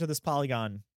according to this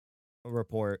Polygon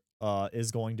report,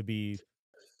 is going to be,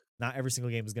 not every single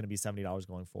game is going to be $70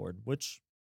 going forward, which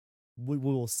we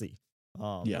will see.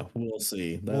 Yeah, we'll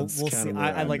see. That's we'll kind see. of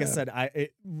I said,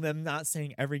 I'm not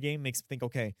saying every game makes me think,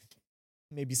 okay,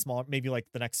 maybe small, maybe like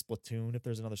the next Splatoon, if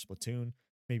there's another Splatoon,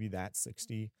 maybe that's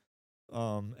 60.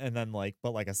 And then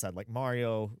but like I said, like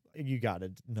Mario, you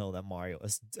gotta know that Mario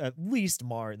is at least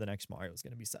the next Mario is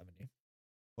gonna be 70,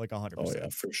 like 100%. Oh yeah,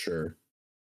 for sure.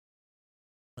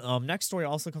 Next story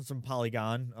also comes from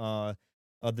Polygon.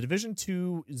 The Division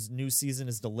 2's new season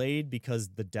is delayed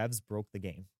because the devs broke the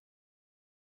game.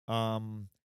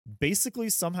 Basically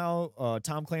somehow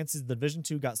Tom Clancy's Division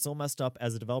 2 got so messed up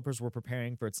as the developers were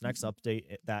preparing for its next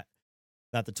update that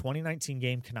the 2019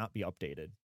 game cannot be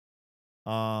updated.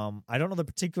 I don't know the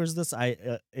particulars of this.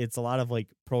 It's a lot of like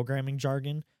programming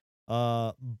jargon.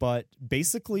 But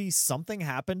basically something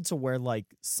happened to where like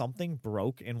something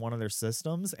broke in one of their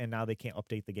systems and now they can't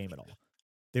update the game at all.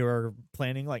 They were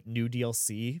planning like new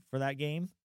DLC for that game,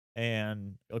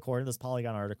 and according to this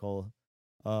Polygon article,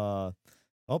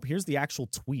 here's the actual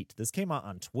tweet. This came out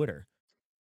on Twitter.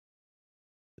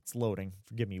 It's loading.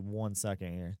 Forgive me 1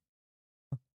 second here.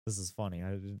 This is funny.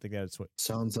 I didn't think that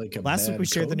sounds like a last week we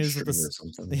shared the news with this.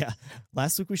 Yeah,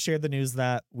 last week we shared the news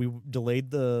that we delayed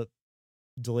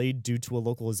due to a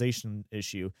localization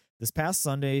issue. This past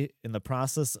Sunday, in the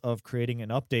process of creating an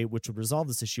update which would resolve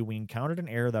this issue, we encountered an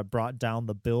error that brought down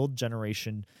the build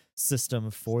generation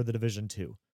system for the Division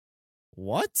 2.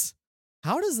 What?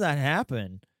 How does that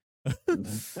happen?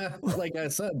 Like I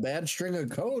said, bad string of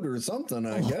code or something,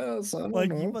 I guess. I don't know.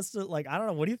 You must have, I don't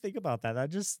know. What do you think about that?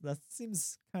 That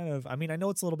seems kind of, I mean, I know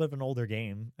it's a little bit of an older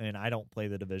game and I don't play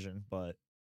the Division, but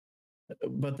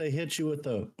they hit you with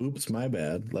the oops, my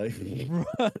bad. Like,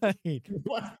 right.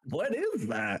 What is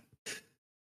that?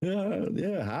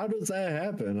 Yeah. How does that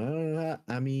happen?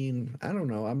 I mean, I don't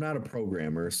know. I'm not a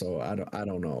programmer, so I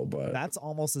don't know. But that's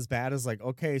almost as bad as like,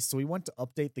 okay, so we went to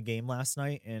update the game last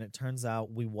night, and it turns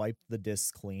out we wiped the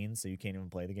disc clean, so you can't even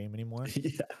play the game anymore.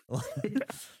 Yeah.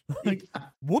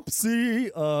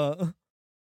 Whoopsie.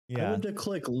 Yeah. I went to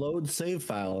click load save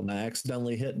file, and I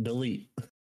accidentally hit delete.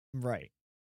 Right.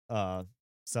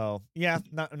 So yeah,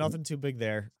 nothing too big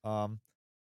there.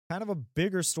 Kind of a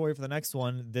bigger story for the next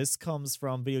one. This comes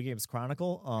from Video Games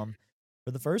Chronicle.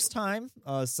 For the first time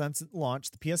since it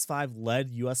launched, the PS5 led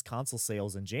US console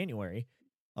sales in January.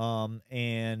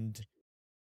 And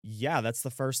yeah, that's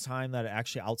the first time that it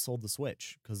actually outsold the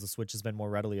Switch because the Switch has been more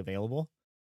readily available.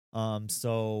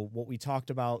 So what we talked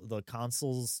about, the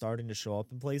consoles starting to show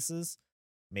up in places,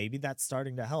 maybe that's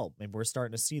starting to help. Maybe we're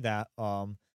starting to see that.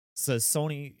 Says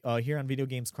Sony here on Video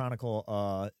Games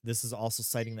Chronicle. This is also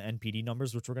citing the NPD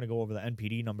numbers, which we're going to go over the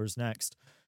NPD numbers next.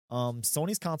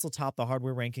 Sony's console topped the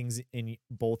hardware rankings in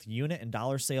both unit and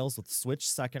dollar sales, with Switch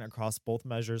second across both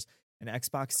measures, and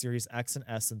Xbox Series X and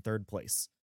S in third place.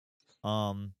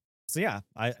 So yeah,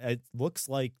 it looks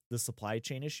like the supply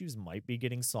chain issues might be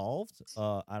getting solved.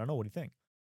 I don't know. What do you think?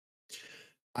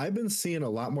 I've been seeing a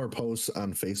lot more posts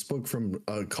on Facebook from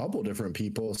a couple different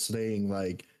people saying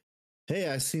like, hey,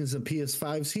 I've seen some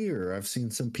PS5s here. I've seen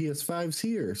some PS5s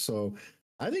here. So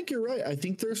I think you're right. I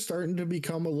think they're starting to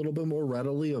become a little bit more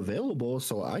readily available.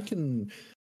 So I can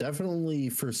definitely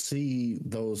foresee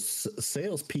those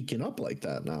sales peaking up like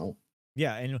that now.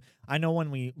 Yeah, and I know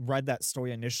when we read that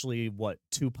story initially,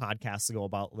 2 podcasts ago,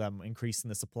 about them increasing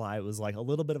the supply, it was like a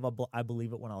little bit of I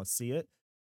believe it when I see it,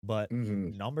 but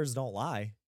numbers don't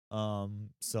lie.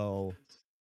 So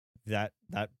that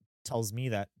tells me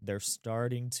that they're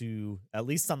starting to, at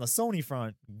least on the Sony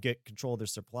front, get control of their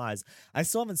supplies. I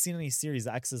still haven't seen any Series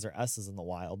X's or S's in the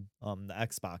wild, the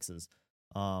Xboxes.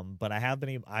 But I have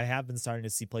been starting to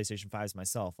see PlayStation 5s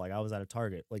myself. Like, I was at a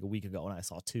Target like a week ago and I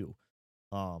saw 2.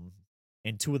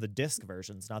 And 2 of the disc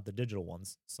versions, not the digital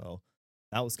ones. So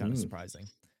that was kind of surprising.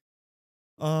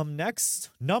 Next,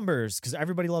 numbers, because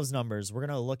everybody loves numbers. We're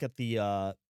gonna look at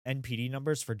the NPD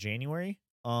numbers for January.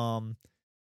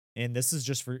 And this is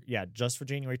just for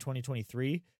January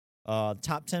 2023.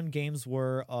 Top 10 games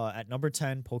were at number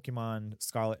 10, Pokemon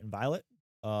Scarlet and Violet.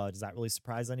 Does that really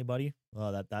surprise anybody?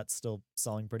 That's still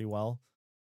selling pretty well.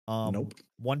 Nope.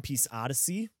 One Piece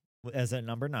Odyssey as at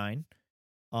number 9.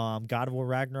 God of War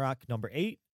Ragnarok number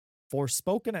 8.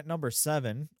 Forspoken at number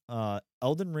 7.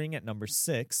 Elden Ring at number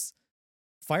 6.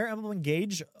 Fire Emblem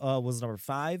Engage was number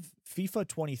 5. FIFA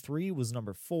 23 was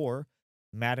number 4.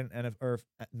 Madden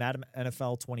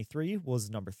NFL 23 was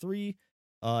number 3.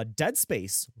 Dead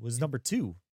Space was number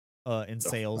 2 in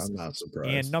sales. I'm not surprised.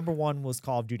 And number 1 was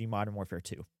Call of Duty Modern Warfare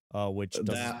 2, which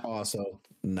that also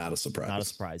not a surprise. Not a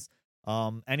surprise.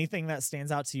 Anything that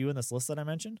stands out to you in this list that I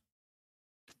mentioned?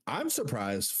 I'm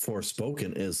surprised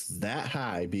Forspoken is that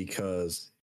high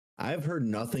because I've heard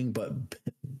nothing but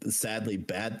sadly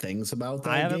bad things about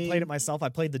that. I haven't played it myself. I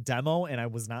played the demo and I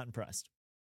was not impressed.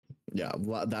 Yeah,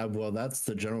 well, that's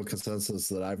the general consensus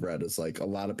that I've read. Is like a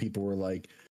lot of people were like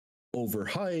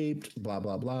overhyped, blah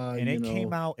blah blah. And it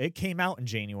came out in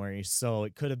January, so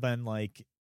it could have been like,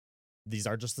 these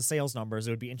are just the sales numbers.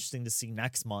 It would be interesting to see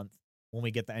next month when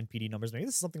we get the NPD numbers. Maybe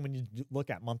this is something when you look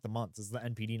at month to month, is the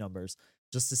NPD numbers,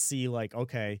 just to see like,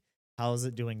 okay, how is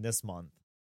it doing this month?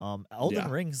 Elden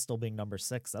Ring still being number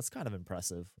 6. That's kind of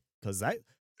impressive because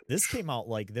this came out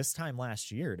like this time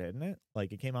last year, didn't it?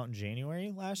 Like, it came out in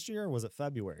January last year, or was it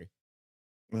February?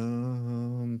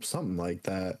 Something like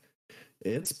that.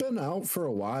 It's been out for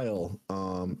a while.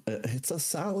 It's a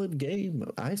solid game.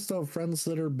 I still have friends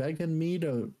that are begging me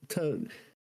to put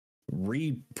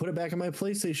it back on my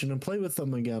PlayStation and play with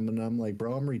them again. And I'm like,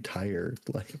 bro, I'm retired.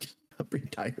 Like, I'm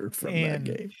retired from that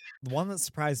game. The one that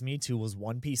surprised me too was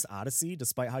One Piece Odyssey.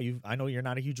 Despite I know you're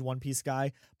not a huge One Piece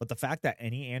guy, but the fact that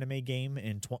any anime game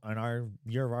in our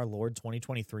year of our Lord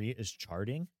 2023 is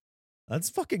charting,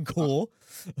 that's fucking cool.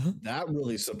 That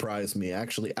really surprised me,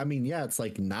 actually. I mean, yeah, it's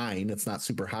like 9. It's not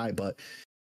super high, but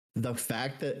the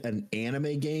fact that an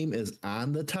anime game is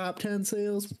on the top 10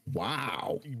 sales,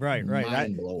 wow. Right.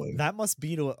 Mind blowing. That must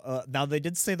be to now they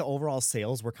did say the overall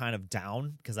sales were kind of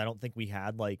down because I don't think we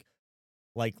had like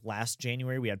last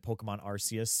January we had Pokemon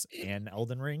Arceus and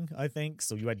Elden Ring, I think.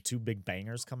 So you had 2 big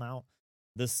bangers come out.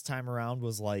 This time around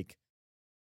was like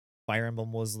Fire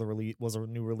Emblem was a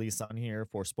new release on here.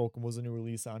 Forspoken was a new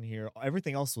release on here.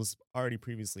 Everything else was already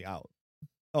previously out.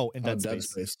 Oh, and Dead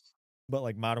Space. But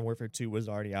like Modern Warfare 2 was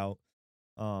already out.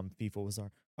 FIFA was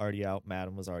already out.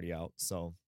 Madden was already out.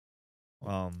 So,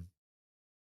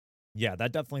 yeah,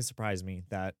 that definitely surprised me.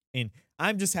 And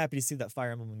I'm just happy to see that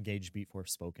Fire Emblem Engage beat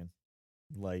Forspoken.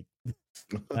 Like,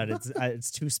 that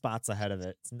it's 2 spots ahead of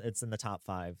it. It's in the top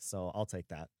 5, so I'll take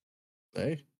that.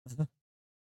 Hey.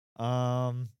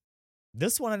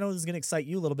 This one I know is going to excite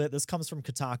you a little bit. This comes from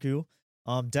Kotaku.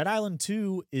 Dead Island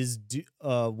 2 is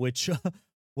which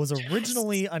was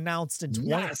originally announced in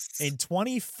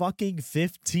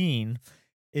 2015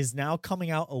 is now coming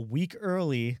out a week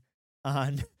early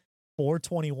on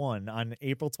 4/21 on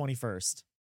April 21st.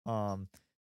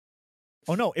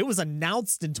 Oh no, it was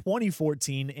announced in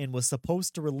 2014 and was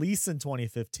supposed to release in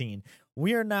 2015.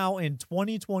 We are now in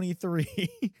 2023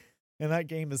 and that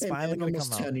game is finally going to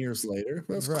come out. 10 years later.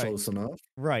 That's close enough.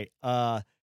 Right. I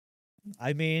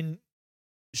mean,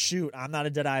 shoot, I'm not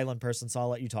a Dead Island person, so I'll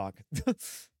let you talk.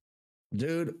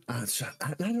 Dude, I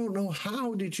don't know,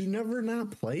 how did you never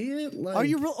not play it? Like, are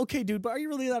you okay, dude? But are you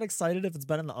really that excited if it's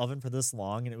been in the oven for this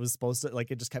long and it was supposed to, like,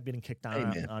 it just kept getting kicked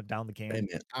down the game? Hey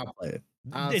man, I'll play it.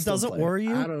 It doesn't worry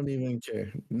you? I don't even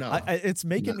care. No, it's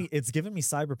making me. It's giving me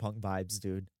Cyberpunk vibes,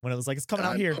 dude. When it was like it's coming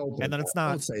out here, and then it's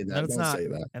not. Don't say that. And then it's not.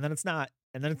 And then it's not.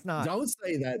 And then it's not. Don't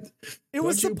say that. It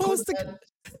was supposed to.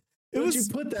 Don't you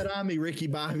put that on me, Ricky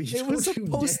Bobby? It was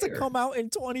supposed to come out in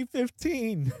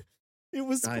 2015. It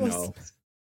was supposed. I know.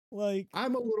 Like,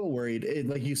 I'm a little worried.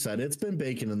 Like you said, it's been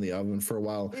baking in the oven for a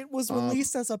while. It was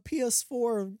released as a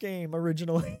PS4 game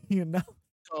originally, you know.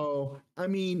 So, I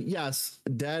mean, yes,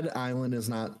 Dead Island is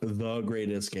not the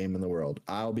greatest game in the world.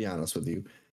 I'll be honest with you.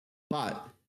 But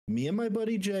me and my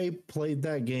buddy Jay played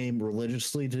that game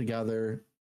religiously together,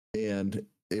 and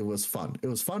it was fun. It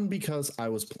was fun because I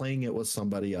was playing it with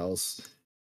somebody else.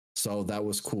 So that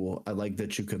was cool. I like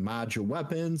that you could mod your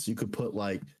weapons. You could put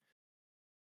like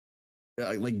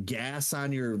gas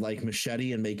on your like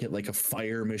machete and make it like a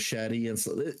fire machete, and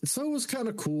so it was kind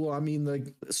of cool. I mean,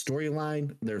 the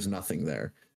storyline, there's nothing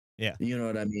there. Yeah, you know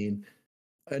what I mean.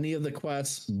 Any of the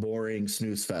quests, boring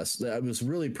snooze fest. I was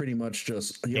really pretty much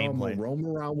just, I'm gonna roam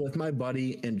around with my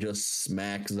buddy and just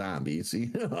smack zombies. You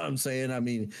know what I'm saying? I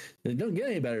mean, it don't get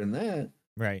any better than that.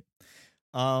 Right.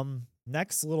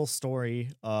 Next little story.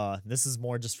 This is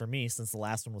more just for me since the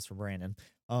last one was for Brandon.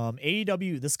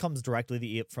 AEW, this comes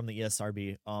directly from the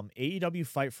ESRB. AEW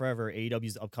Fight Forever,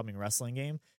 AEW's upcoming wrestling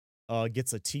game,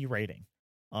 gets a T rating.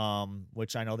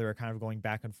 Which I know they were kind of going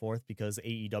back and forth because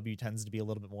AEW tends to be a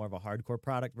little bit more of a hardcore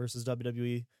product versus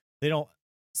WWE. They don't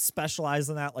specialize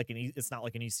in that, it's not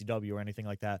like an ECW or anything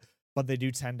like that, but they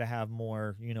do tend to have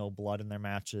more, blood in their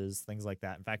matches, things like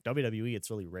that. In fact, WWE,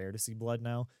 it's really rare to see blood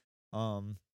now.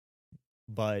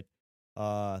 But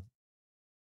I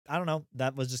don't know.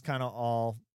 That was just kind of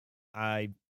all I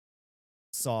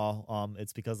saw.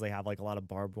 It's because they have like a lot of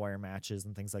barbed wire matches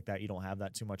and things like that. You don't have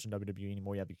that too much in WWE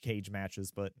anymore. You have your cage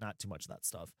matches, but not too much of that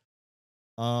stuff.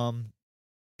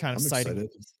 Kind of citing. Excited.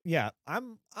 Yeah,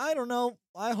 I don't know.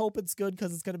 I hope it's good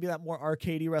because it's going to be that more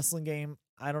arcadey wrestling game.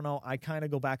 I don't know. I kind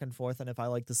of go back and forth on if I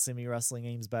like the simmy wrestling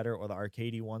games better or the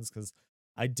arcadey ones, because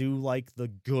I do like the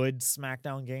good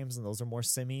SmackDown games and those are more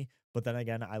simmy. But then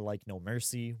again, I like No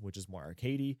Mercy, which is more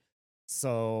arcadey.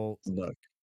 So look,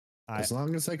 as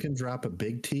long as I can drop a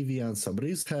big TV on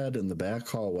somebody's head in the back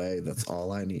hallway, that's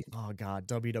all I need. Oh God,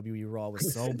 WWE Raw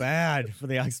was so bad for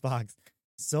the Xbox.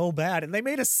 So bad. And they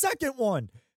made a second one.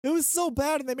 It was so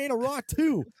bad, and they made a Raw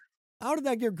 2. How did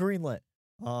that get greenlit?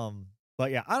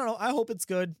 But yeah, I don't know. I hope it's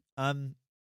good.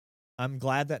 I'm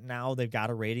glad that now they've got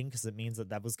a rating, because it means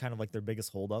that was kind of like their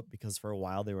biggest holdup, because for a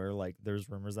while they were like, there's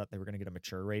rumors that they were going to get a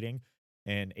mature rating,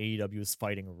 and AEW is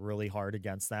fighting really hard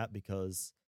against that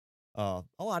because a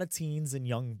lot of teens and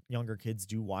younger kids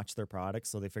do watch their products,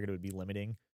 so they figured it would be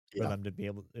limiting for them to be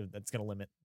able. That's going to limit,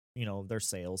 their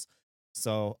sales.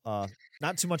 So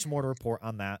not too much more to report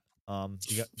on that.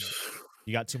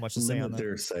 You got too much to say on that?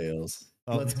 Their sales.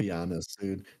 Oh. Let's be honest,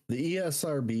 dude. The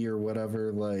ESRB or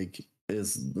whatever, like,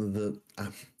 is the all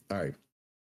right.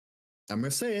 I'm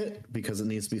gonna say it because it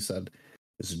needs to be said.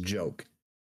 It's a joke.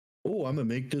 Oh, I'm gonna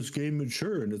make this game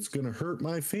mature and it's gonna hurt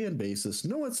my fan bases.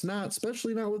 No, it's not,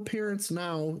 especially not with parents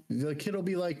now. The kid will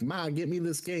be like, Ma, get me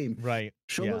this game. Right.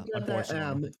 She'll look at that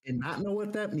M and not know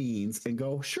what that means and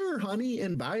go, sure, honey,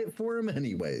 and buy it for him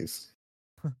anyways.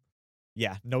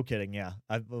 Yeah, no kidding. Yeah.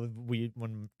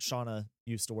 When Shauna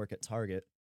used to work at Target,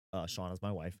 Shauna's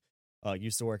my wife,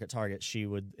 used to work at Target, she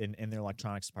would, in their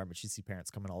electronics department, she'd see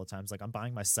parents coming all the time. It's like, I'm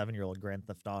buying my 7-year-old Grand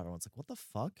Theft Auto. And it's like, what the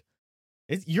fuck?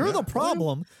 You're the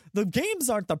problem. The games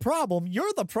aren't the problem.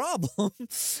 You're the problem.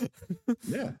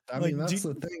 Yeah. I mean, that's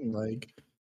the thing. Like,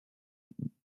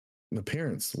 the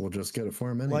parents will just get it for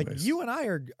them anyways. Like, you and I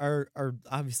are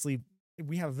obviously,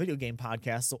 we have a video game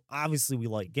podcast, so obviously we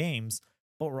like games,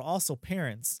 but we're also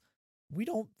parents. We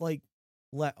don't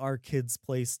let our kids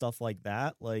play stuff like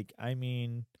that. Like, I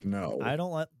mean, no, I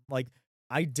don't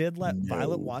I did let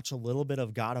Violet watch a little bit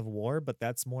of God of War, but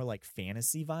that's more like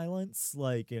fantasy violence,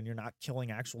 and you're not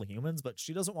killing actual humans, but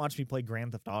she doesn't watch me play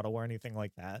Grand Theft Auto or anything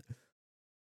like that.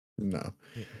 No.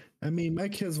 Yeah. I mean, my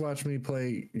kids watch me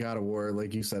play God of War.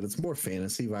 Like you said, it's more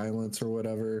fantasy violence or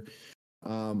whatever.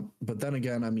 But then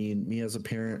again, I mean, me as a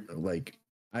parent, like,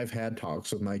 I've had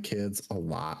talks with my kids a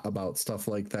lot about stuff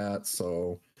like that.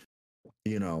 So,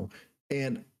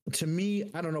 and to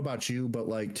me, I don't know about you, but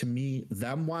like, to me,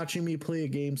 them watching me play a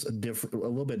game's a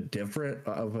little bit different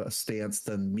of a stance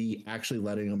than me actually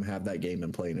letting them have that game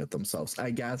and playing it themselves.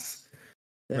 I guess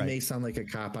that may sound like a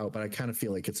cop out, but I kind of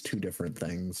feel like it's two different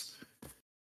things.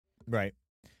 Right.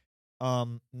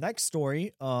 Next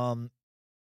story, it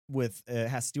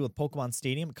has to do with Pokemon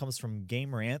Stadium. It comes from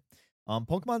Game Rant.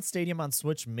 Pokemon Stadium on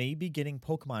Switch may be getting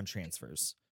Pokemon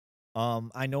transfers.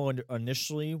 I know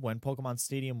initially when Pokemon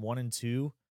Stadium 1 and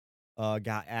 2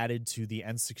 got added to the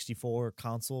N64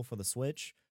 console for the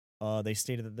Switch, they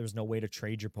stated that there's no way to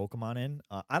trade your Pokemon in.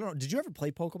 I don't know. Did you ever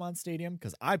play Pokemon Stadium?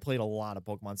 Because I played a lot of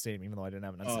Pokemon Stadium, even though I didn't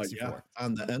have an N64. Yeah.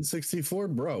 On the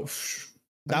N64, bro.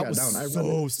 That was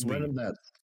so sweet. I read that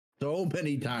so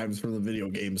many times from the video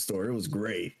game store. It was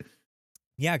great.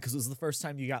 Yeah, because it was the first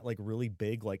time you got really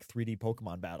big 3D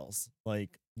Pokemon battles.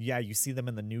 You see them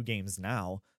in the new games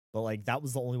now, but like that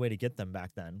was the only way to get them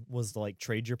back then, was to like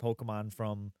trade your Pokemon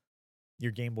from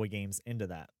your Game Boy games into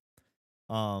that.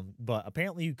 But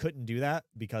apparently you couldn't do that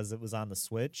because it was on the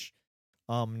Switch.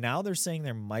 Now they're saying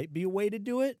there might be a way to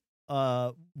do it.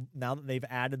 Now that they've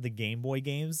added the Game Boy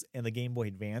games and the Game Boy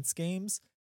Advance games,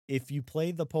 if you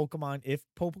play the Pokemon, if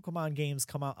Pokemon games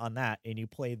come out on that and you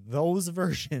play those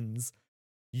versions,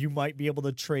 you might be able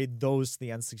to trade those to the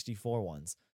N64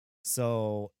 ones.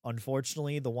 So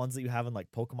unfortunately, the ones that you have in like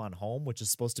Pokemon Home, which is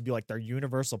supposed to be like their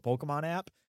universal Pokemon app,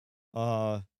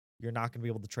 you're not gonna be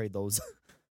able to trade those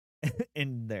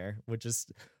in there, which is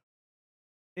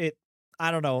it.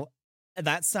 I don't know.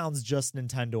 That sounds just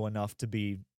Nintendo enough to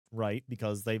be right,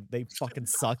 because they fucking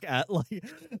suck at like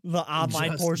the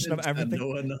online Just portion of everything.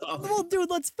 Nintendo enough. Well, dude,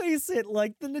 let's face it.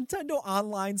 Like the Nintendo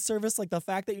online service, like the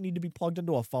fact that you need to be plugged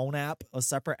into a phone app, a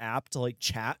separate app to like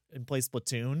chat and play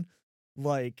Splatoon,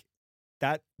 like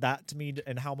that to me,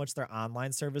 and how much their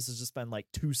online service has just been like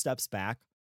 2 steps back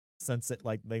since it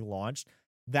like they launched.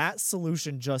 That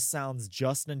solution just sounds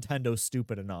just Nintendo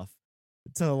stupid enough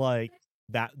to like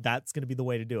that's gonna be the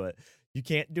way to do it. You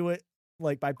can't do it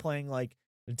like by playing like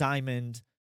Diamond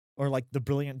or like the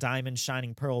Brilliant Diamond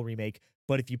Shining Pearl remake.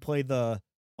 But if you play the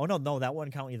no, that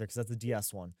wouldn't count either because that's the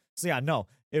DS one. So yeah, no,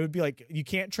 it would be like you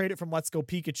can't trade it from Let's Go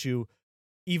Pikachu,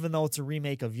 even though it's a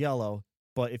remake of Yellow.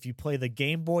 But if you play the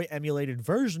Game Boy emulated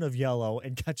version of Yellow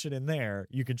and catch it in there,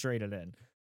 you can trade it in.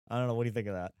 I don't know. What do you think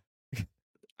of that?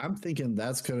 I'm thinking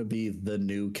that's going to be the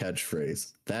new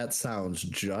catchphrase. That sounds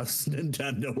just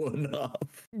Nintendo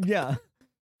enough. Yeah.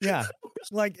 Yeah.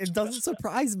 Like, it doesn't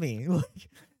surprise me.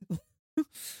 Like,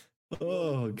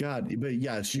 oh, God. But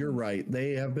yes, you're right.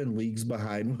 They have been leagues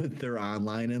behind with their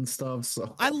online and stuff.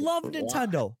 So I love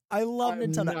Nintendo. I love I'm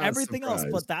Nintendo. not Everything else,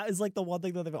 surprised. but that is like the one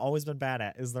thing that they've always been bad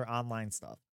at is their online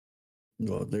stuff.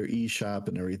 Well, their eShop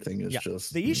and everything is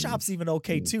just the eShop's even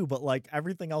okay too, but like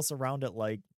everything else around it,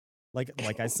 like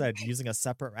I said, using a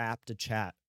separate app to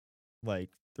chat like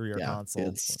through your console.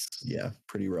 It's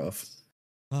pretty rough.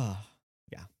 Yeah.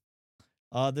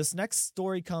 This next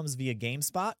story comes via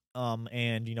GameSpot.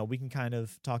 And you know, we can kind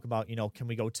of talk about, you know, can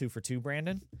we go 2 for 2,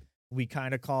 Brandon? We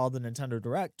kind of called the Nintendo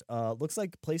Direct. Looks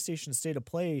like PlayStation State of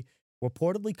Play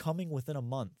reportedly coming within a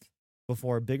month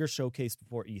before a bigger showcase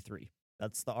before E3.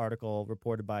 That's the article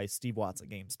reported by Steve Watts at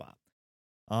GameSpot.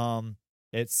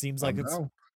 It seems like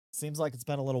it's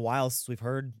been a little while since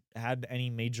we've had any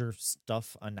major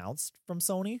stuff announced from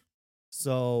Sony.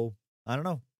 So I don't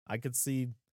know. I could see,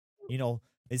 you know,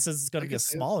 it says it's going to be a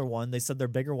smaller one. They said their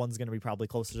bigger one's going to be probably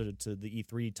closer to the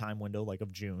E3 time window, like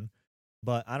of June.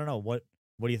 But I don't know. What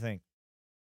do you think?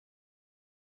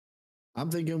 I'm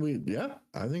thinking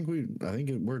I think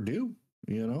we're due,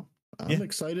 you know. I'm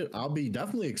excited. I'll be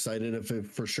definitely excited if it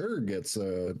for sure gets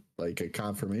a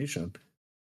confirmation.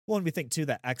 Well, and we think too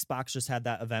that Xbox just had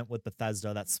that event with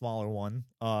Bethesda, that smaller one,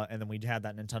 and then we had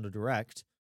that Nintendo Direct.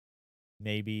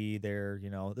 Maybe they're,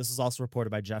 you know, this is also reported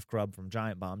by Jeff Grubb from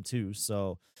Giant Bomb too.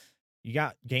 So you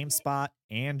got GameSpot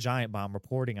and Giant Bomb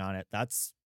reporting on it.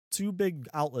 That's 2 big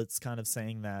outlets kind of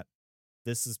saying that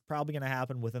this is probably going to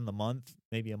happen within the month,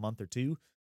 maybe a month or 2.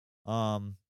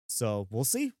 So we'll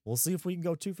see. We'll see if we can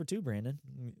go 2 for 2, Brandon.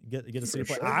 Get a state of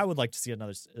play. Sure. I would like to see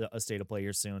a state of play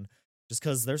here soon, just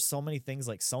because there's so many things.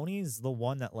 Like Sony's the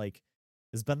one that like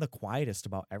has been the quietest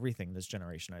about everything this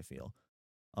generation, I feel.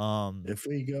 If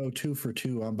we go 2 for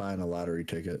 2, I'm buying a lottery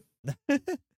ticket.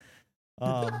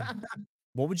 What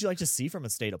would you like to see from a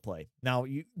state of play? Now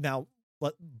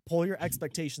pull your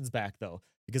expectations back though,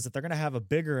 because if they're gonna have a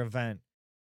bigger event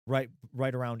right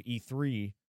around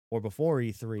E3 or before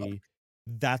E3,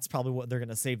 that's probably what they're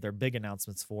gonna save their big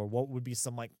announcements for. What would be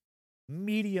some like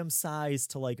medium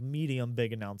sized to like medium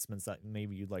big announcements that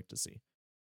maybe you'd like to see?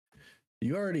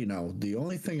 You already know. The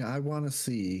only thing I want to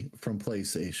see from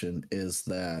PlayStation is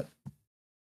that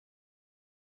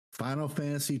Final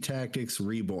Fantasy Tactics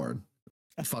Reborn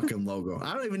fucking logo.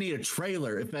 I don't even need a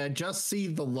trailer. If I just see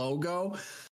the logo,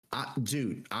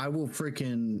 dude, I will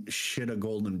freaking shit a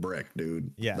golden brick,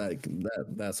 dude. Yeah. Like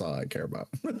that's all I care about.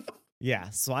 Yeah.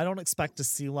 So I don't expect to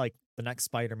see like the next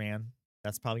Spider-Man.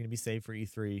 That's probably going to be saved for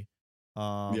E3.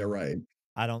 Yeah, right.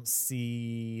 I don't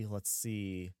see, let's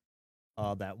see,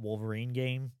 that Wolverine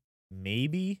game,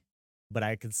 maybe, but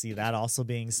I could see that also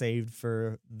being saved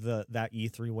for that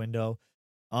E3 window.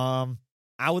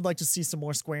 I would like to see some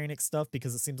more Square Enix stuff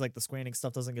because it seems like the Square Enix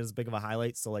stuff doesn't get as big of a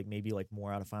highlight. So like maybe like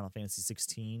more out of Final Fantasy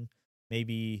 16.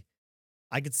 Maybe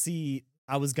I could see.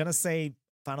 I was gonna say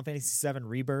Final Fantasy 7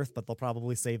 Rebirth, but they'll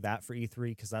probably save that for E3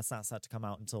 because that's not set to come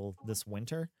out until this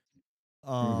winter.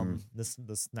 This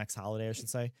next holiday, I should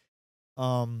say.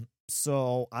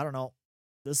 So I don't know.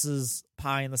 this is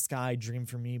pie in the sky dream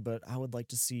for me, but I would like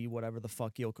to see whatever the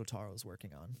fuck Yoko Taro is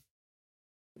working on.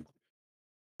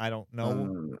 I don't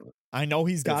know. I know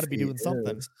he's got to be doing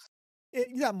something.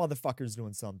 That motherfucker's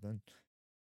doing something.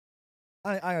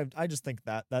 I just think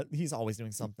that he's always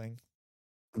doing something.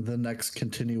 The next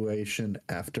continuation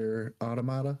after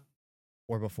Automata?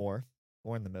 Or before.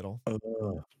 Or in the middle.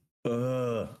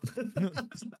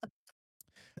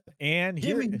 And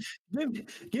give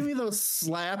me those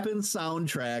slapping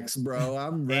soundtracks, bro.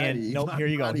 I'm ready. And nope, here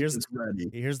you go.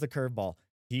 Here's the curveball.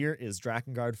 Here is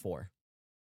Drakengard 4.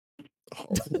 Oh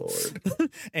Lord.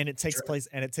 and it takes place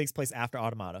after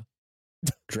Automata.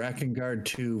 Drakengard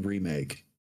 2 remake.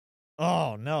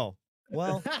 Oh no.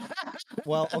 Well,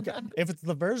 okay. If it's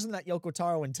the version that Yoko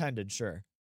Taro intended, sure.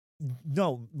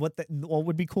 No, what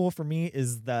would be cool for me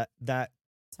is that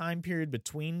time period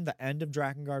between the end of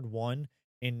Drakengard 1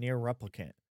 and Near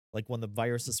Replicant. Like when the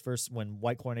virus is when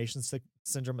white coronation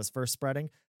syndrome is first spreading,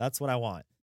 that's what I want.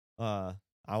 I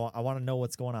want to know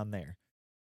what's going on there.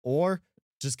 Or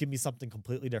just give me something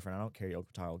completely different. I don't care,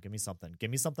 Yoko Taro. Give me something. Give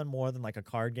me something more than like a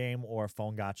card game or a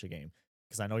phone gacha game.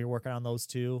 Because I know you're working on those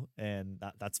too, and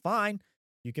that's fine.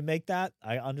 You can make that.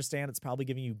 I understand it's probably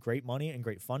giving you great money and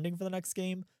great funding for the next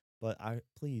game, but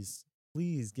please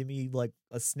give me like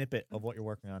a snippet of what you're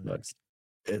working on next.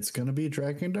 It's going to be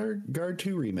Drakengard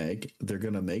 2 remake. They're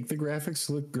going to make the graphics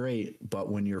look great, but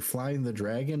when you're flying the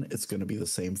dragon, it's going to be the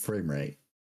same frame rate.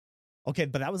 Okay,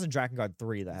 but that was in Drakengard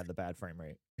 3 that had the bad frame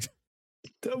rate.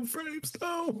 Dumb frames,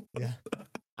 no. Yeah.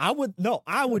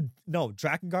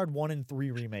 Drakengard 1 and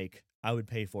 3 remake, I would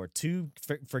pay for. 2,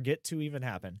 forget 2 even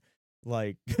happened.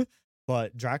 Like,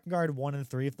 but Drakengard 1 and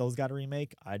 3, if those got a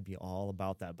remake, I'd be all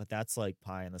about that. But that's like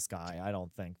pie in the sky. I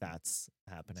don't think that's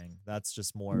happening. That's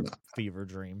just more fever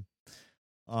dream.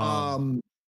 Metal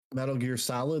Gear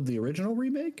Solid, the original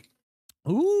remake?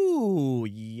 Ooh,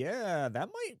 yeah,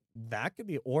 that could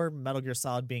be, or Metal Gear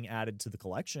Solid being added to the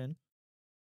collection.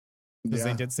 Because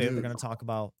they did say they're going to talk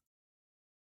about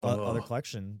other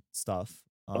collection stuff.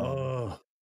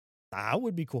 That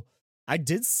would be cool. I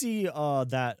did see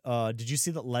that. Did you see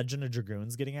that Legend of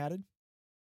Dragoon's getting added?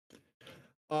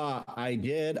 I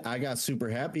did. I got super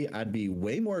happy. I'd be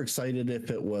way more excited if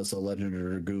it was a Legend of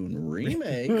Dragoon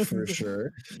remake for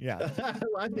sure. Yeah.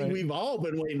 I think we've all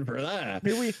been waiting for that.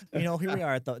 Here we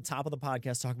are at the top of the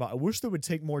podcast talking about, I wish they would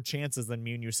take more chances than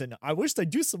me and you sitting. I wish they'd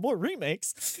do some more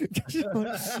remakes.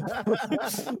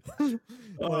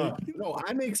 No,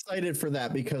 I'm excited for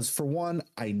that because for one,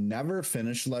 I never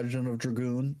finished Legend of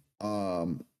Dragoon.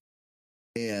 And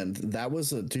that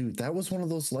was one of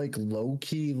those like low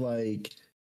key, like,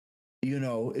 you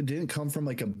know, it didn't come from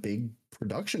like a big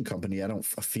production company. I don't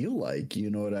feel like,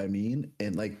 you know what I mean?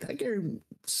 And like that game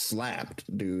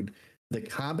slapped, dude. The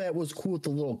combat was cool with the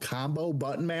little combo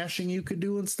button mashing you could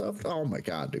do and stuff. Oh my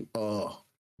God, dude. Oh,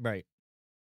 right.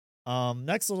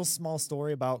 Next little small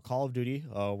story about Call of Duty.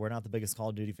 We're not the biggest Call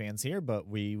of Duty fans here, but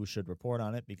we should report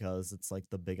on it because it's like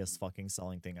the biggest fucking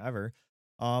selling thing ever.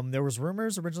 There was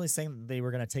rumors originally saying that they were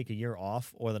going to take a year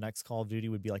off or the next Call of Duty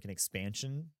would be like an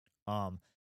expansion.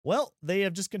 Well, they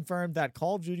have just confirmed that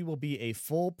Call of Duty will be a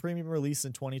full premium release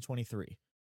in 2023.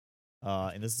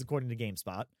 And this is according to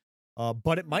GameSpot.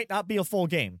 But it might not be a full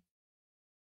game.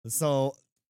 So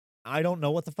I don't know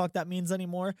what the fuck that means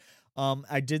anymore.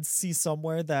 I did see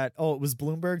somewhere that, it was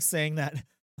Bloomberg saying that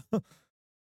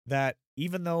that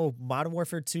even though Modern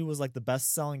Warfare 2 was like the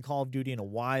best selling Call of Duty in a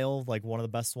while, like one of the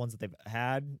best ones that they've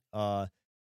had,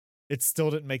 it still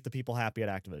didn't make the people happy at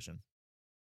Activision.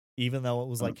 Even though it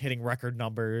was like hitting record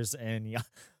numbers and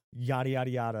yada, yada,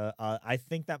 yada. I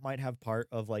think that might have part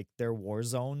of like their war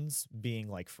zones being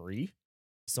like free.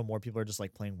 So more people are just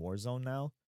like playing Warzone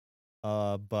now.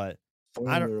 But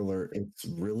spoiler alert, it's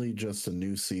really just a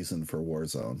new season for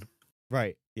Warzone.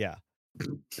 Right. Yeah.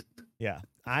 Yeah.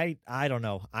 I don't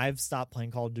know. I've stopped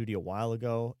playing Call of Duty a while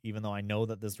ago, even though I know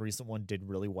that this recent one did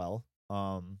really well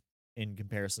in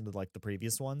comparison to like the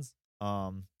previous ones.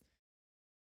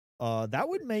 That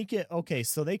would make it okay.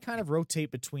 So they kind of rotate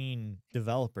between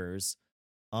developers.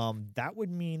 That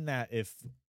would mean that if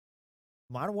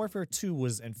Modern Warfare 2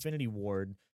 was Infinity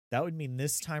Ward, that would mean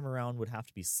this time around would have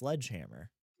to be Sledgehammer.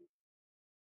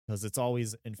 Because it's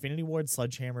always Infinity Ward,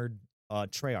 Sledgehammer,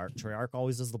 Treyarch. Treyarch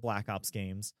always does the Black Ops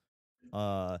games.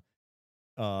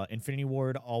 Infinity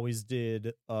Ward always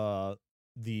did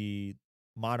the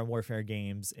Modern Warfare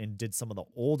games and did some of the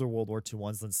older World War II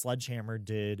ones. Then Sledgehammer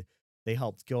they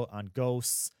helped go on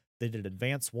Ghosts. They did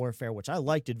Advanced Warfare, which I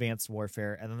liked Advanced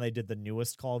Warfare. And then they did the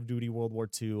newest Call of Duty World War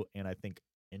II and I think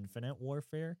Infinite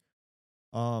Warfare.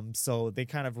 So they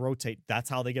kind of rotate. That's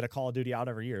how they get a Call of Duty out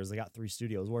every year is they got 3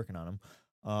 studios working on them.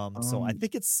 So I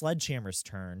think it's Sledgehammer's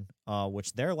turn,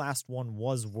 which their last one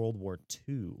was World War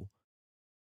II.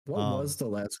 What was the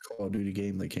last Call of Duty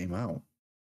game that came out?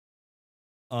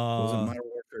 Was it Modern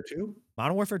Warfare 2?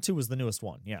 Modern Warfare 2 was the newest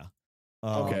one, yeah.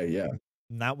 Okay, yeah.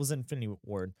 And that was Infinity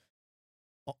Ward.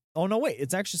 Oh no, wait!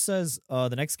 It actually says the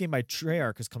next game by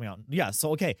Treyarch is coming out. Yeah,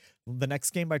 so okay, the next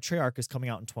game by Treyarch is coming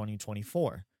out in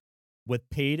 2024 with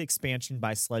paid expansion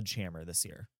by Sledgehammer this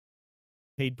year.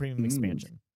 Paid premium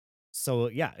expansion. So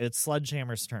yeah, it's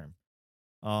Sledgehammer's turn.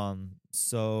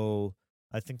 So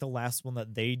I think the last one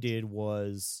that they did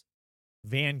was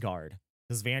Vanguard,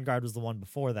 because Vanguard was the one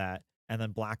before that, and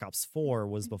then Black Ops 4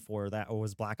 was before that, or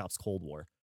was Black Ops Cold War?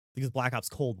 Because Black Ops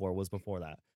Cold War was before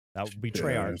that. That would be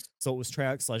Treyarch. Yeah. So it was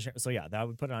Treyarch Sledgehammer. So yeah, that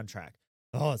would put it on track.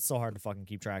 Oh, it's so hard to fucking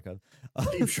keep track of.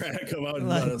 Keep track of.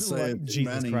 I would say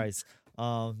Jesus Christ.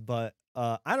 But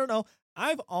I don't know.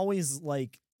 I've always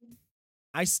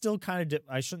I still kind of dip.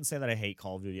 I shouldn't say that I hate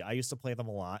Call of Duty. I used to play them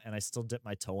a lot, and I still dip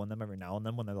my toe in them every now and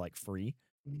then when they're free.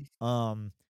 I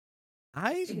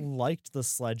liked the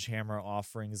Sledgehammer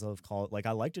offerings of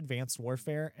I liked Advanced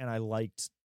Warfare, and I liked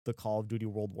the Call of Duty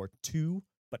World War II,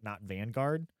 but not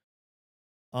Vanguard.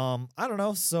 I don't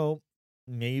know. So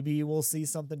maybe we'll see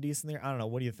something decent there. I don't know.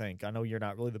 What do you think? I know you're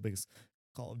not really the biggest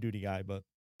Call of Duty guy, but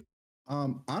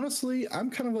honestly,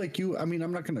 I'm kind of like you. I mean,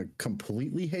 I'm not going to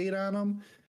completely hate on them,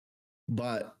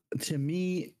 but to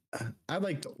me, I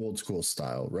like the old school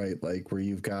style, right? Where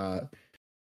you've got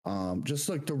just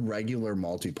the regular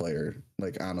multiplayer.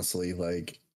 Honestly,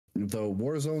 the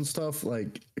Warzone stuff,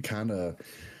 kind of.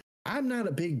 I'm not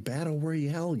a big battle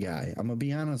royale guy. I'm gonna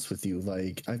be honest with you.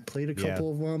 I've played a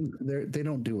couple of them. They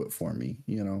don't do it for me.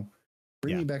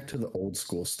 Bring me back to the old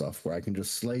school stuff where I can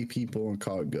just slay people and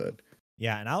call it good.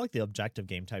 Yeah, and I like the objective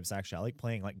game types. Actually, I like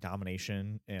playing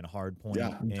domination and hardpoint.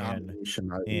 Yeah,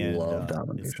 domination. I love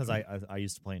domination. It's because I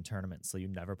used to play in tournaments. So you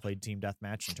never played team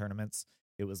deathmatch in tournaments.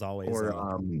 It was always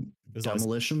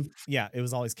demolition. It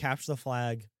was always capture the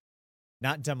flag.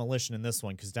 Not demolition in this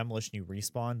one, because demolition you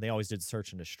respawn. They always did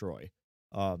search and destroy.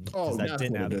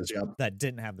 That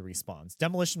didn't have the respawns.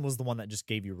 Demolition was the one that just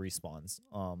gave you respawns.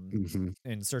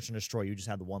 And search and destroy, you just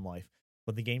had the one life.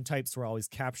 But the game types were always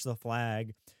capture the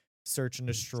flag, search and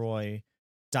destroy.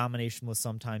 Domination was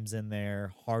sometimes in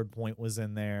there. Hardpoint was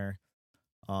in there.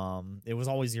 It was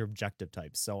always your objective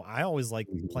type. So I always like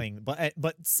playing,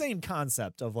 but same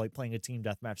concept of playing a team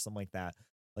deathmatch, something like that.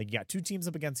 You got two teams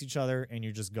up against each other and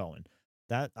you're just going.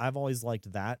 That I've always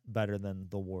liked that better than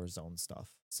the Warzone stuff.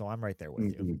 So I'm right there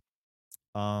with you.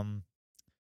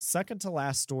 Second to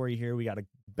last story here, we got a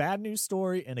bad news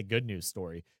story and a good news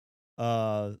story.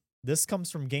 This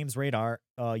comes from Games Radar.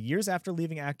 Years after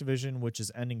leaving Activision, which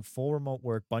is ending full remote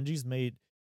work, Bungie's made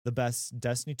the best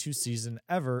Destiny 2 season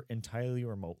ever entirely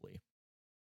remotely.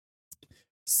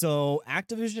 So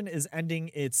Activision is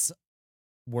ending its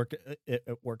work at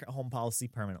home policy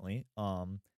permanently.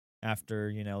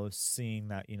 After seeing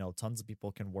that tons of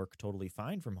people can work totally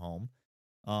fine from home,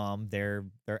 they're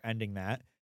ending that.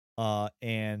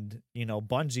 And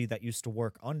Bungie, that used to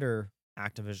work under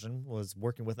Activision, was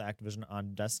working with Activision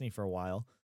on Destiny for a while.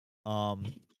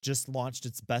 Just launched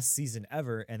its best season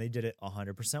ever, and they did it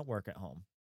 100% work at home.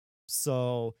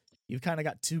 So you've kind of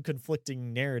got two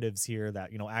conflicting narratives here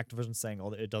that, Activision saying,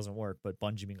 oh, it doesn't work, but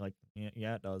Bungie being like,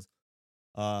 yeah, it does.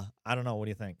 I don't know. What do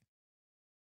you think?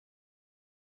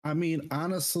 I mean,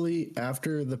 honestly,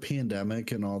 after the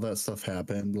pandemic and all that stuff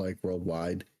happened,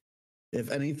 worldwide, if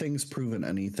anything's proven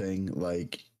anything,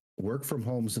 work from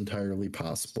home is entirely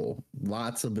possible.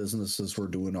 Lots of businesses were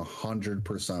doing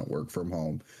 100% work from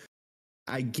home.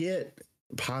 I get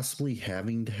possibly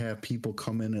having to have people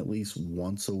come in at least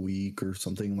once a week or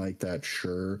something like that,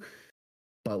 sure.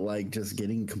 But just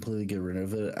completely get rid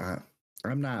of it,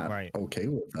 I'm not okay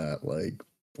with that. Why?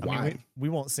 I mean, we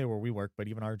won't say where we work, but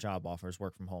even our job offers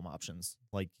work from home options.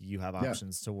 You have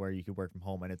options to where you could work from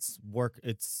home, and it's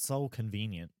so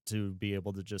convenient to be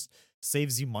able to just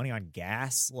saves you money on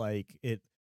gas. It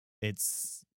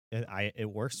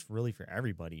works really for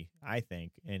everybody, I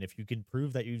think. And if you can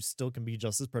prove that you still can be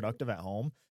just as productive at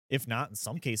home, if not in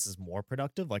some cases more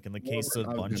productive, in the case of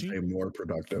Bungie, more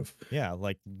productive. Yeah,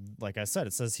 like I said,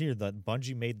 it says here that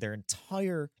Bungie made their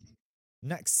entire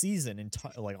next season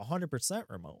 100%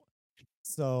 remote.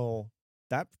 So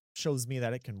that shows me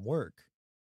that it can work.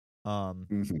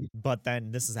 But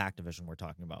then this is Activision we're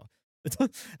talking about.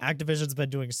 Activision's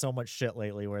been doing so much shit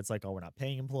lately where it's we're not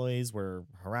paying employees, we're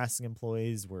harassing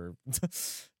employees, we're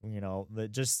taking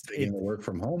work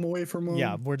from home away from home.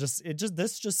 Yeah,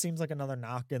 this just seems like another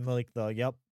knock in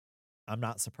yep, I'm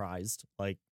not surprised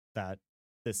that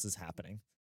this is happening.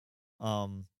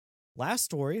 last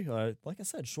story, like I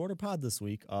said, shorter pod this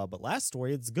week, but last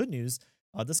story, it's good news.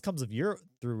 This comes of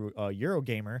through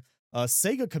Eurogamer.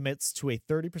 Sega commits to a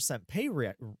 30% pay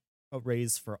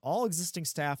raise for all existing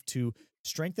staff to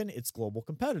strengthen its global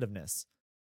competitiveness.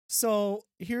 So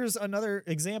here's another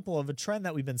example of a trend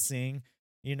that we've been seeing,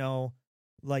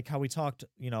 like how we talked,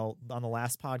 on the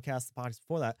last podcast, the podcast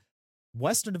before that.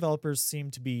 Western developers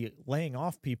seem to be laying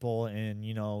off people and,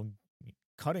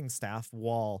 cutting staff,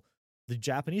 while the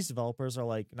Japanese developers are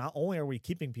like, not only are we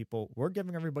keeping people, we're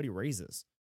giving everybody raises.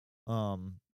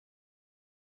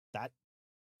 That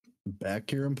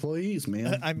back your employees,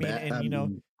 man. I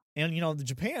mean, the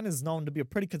Japan is known to be a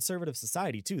pretty conservative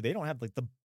society too. They don't have like the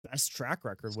best track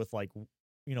record with like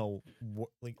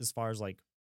as far as like,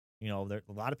 a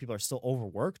lot of people are still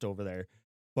overworked over there,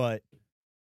 but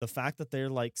the fact that they're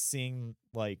like seeing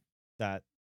like that,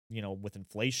 with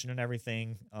inflation and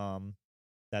everything,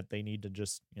 that they need to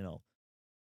just,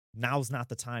 now's not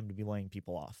the time to be laying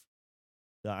people off.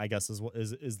 I guess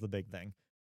is the big thing.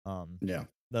 Yeah.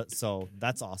 So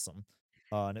that's awesome.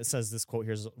 And it says this quote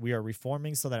here is, "We are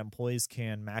reforming so that employees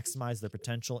can maximize their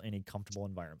potential in a comfortable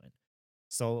environment."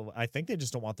 So I think they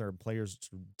just don't want their players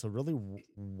to really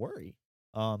worry.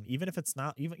 Even if it's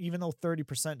not, even though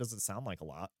 30% doesn't sound like a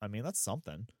lot. I mean, that's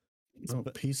something.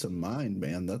 Peace of mind,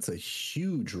 man. That's a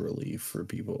huge relief for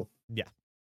people. Yeah.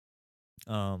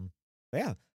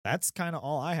 Yeah, that's kind of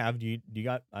all I have. Do you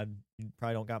got? You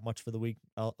probably don't got much for the week.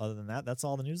 Other than that, that's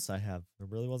all the news I have. There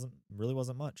really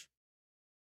wasn't much.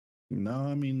 No,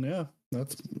 I mean, yeah, I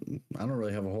don't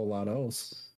really have a whole lot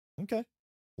else. Okay.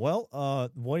 Well,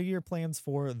 what are your plans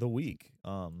for the week?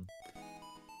 What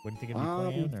do you think you'll be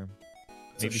playing, or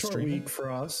it's a short week for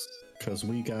us because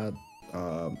we got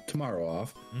tomorrow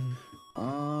off.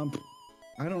 Mm-hmm.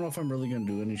 I don't know if I'm really gonna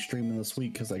do any streaming this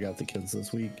week because I got the kids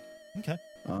this week. Okay.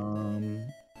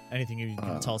 Anything you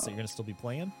can tell us that you're gonna still be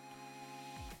playing?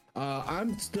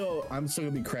 I'm still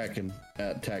gonna be cracking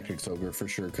at Tactics Ogre for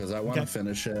sure because I want to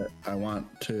finish it. I want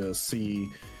to see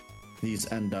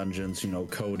these end dungeons,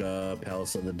 Coda,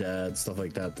 Palace of the Dead, stuff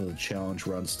like that, the challenge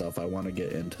run stuff. I want to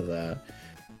get into that.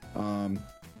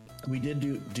 We did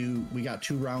we got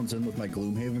 2 rounds in with my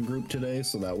Gloomhaven group today,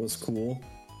 so that was cool.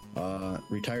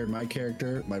 Retired my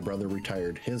character. My brother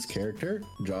retired his character.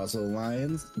 Jaws of the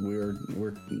Lions.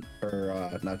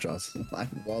 Not Jaws of the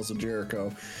Lions, Walls of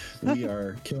Jericho. We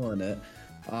are killing it.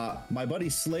 My buddy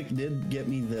Slick did get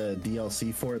me the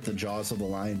DLC for it, the Jaws of the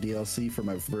Lion DLC for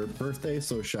my birthday.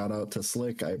 So shout out to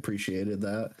Slick. I appreciated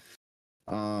that.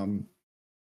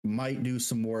 Might do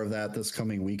some more of that this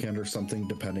coming weekend or something,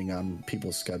 depending on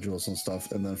people's schedules and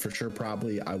stuff. And then for sure,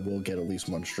 probably I will get at least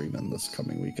 1 stream in this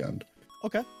coming weekend.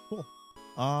 Okay, cool.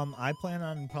 I plan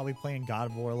on probably playing God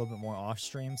of War a little bit more off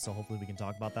stream, so hopefully we can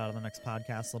talk about that on the next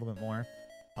podcast a little bit more.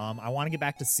 I want to get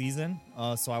back to Season,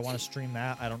 so I want to stream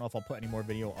that. I don't know if I'll put any more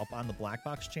video up on the Black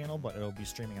Box channel, but it'll be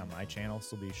streaming on my channel,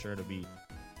 so be sure to be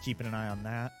keeping an eye on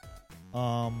that.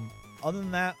 Other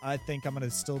than that, I think I'm going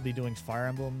to still be doing Fire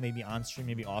Emblem, maybe on stream,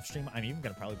 maybe off stream. I'm even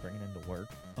going to probably bring it into work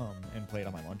and play it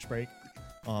on my lunch break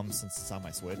since it's on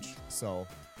my Switch. So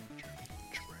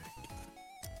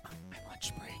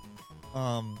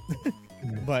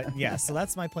but yeah, so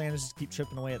that's my plan, is just keep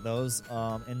chipping away at those.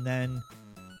 And then,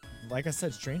 like I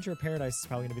said, Stranger of Paradise is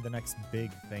probably going to be the next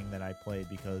big thing that I play,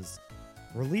 because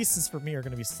releases for me are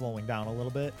going to be slowing down a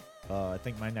little bit. I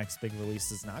think my next big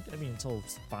release is not going to be until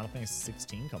Final Fantasy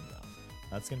 16 comes out.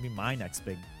 That's going to be my next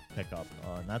big pickup,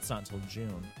 and that's not until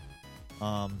June.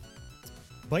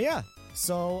 But yeah,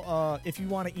 so if you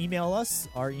want to email us,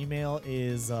 our email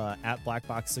is at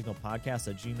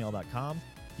blackboxsignalpodcast@gmail.com.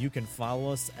 You can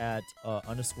follow us at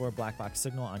 _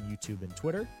 blackboxsignal on YouTube and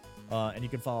Twitter. And you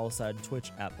can follow us on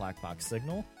Twitch at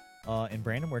blackboxsignal. And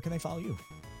Brandon, where can they follow you?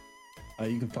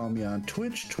 You can follow me on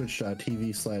Twitch,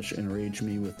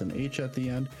 twitch.tv/enrageme with an H at the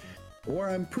end. Or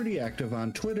I'm pretty active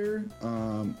on Twitter,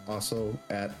 also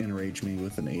at enrageme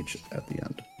with an H at the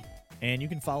end. And you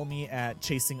can follow me at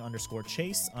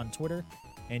chasing_chase on Twitter.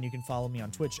 And you can follow me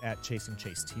on Twitch at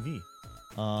chasingchasetv.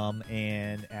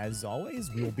 And as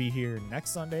always, we will be here next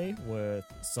Sunday with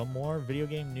some more video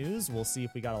game news. We'll see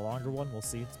if we got a longer one. We'll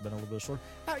see. It's been a little bit short.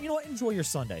 You know what? Enjoy your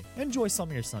Sunday. Enjoy some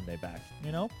of your Sunday back,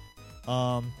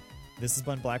 This has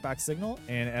been Black Box Signal,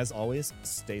 and as always,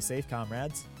 stay safe,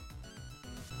 comrades.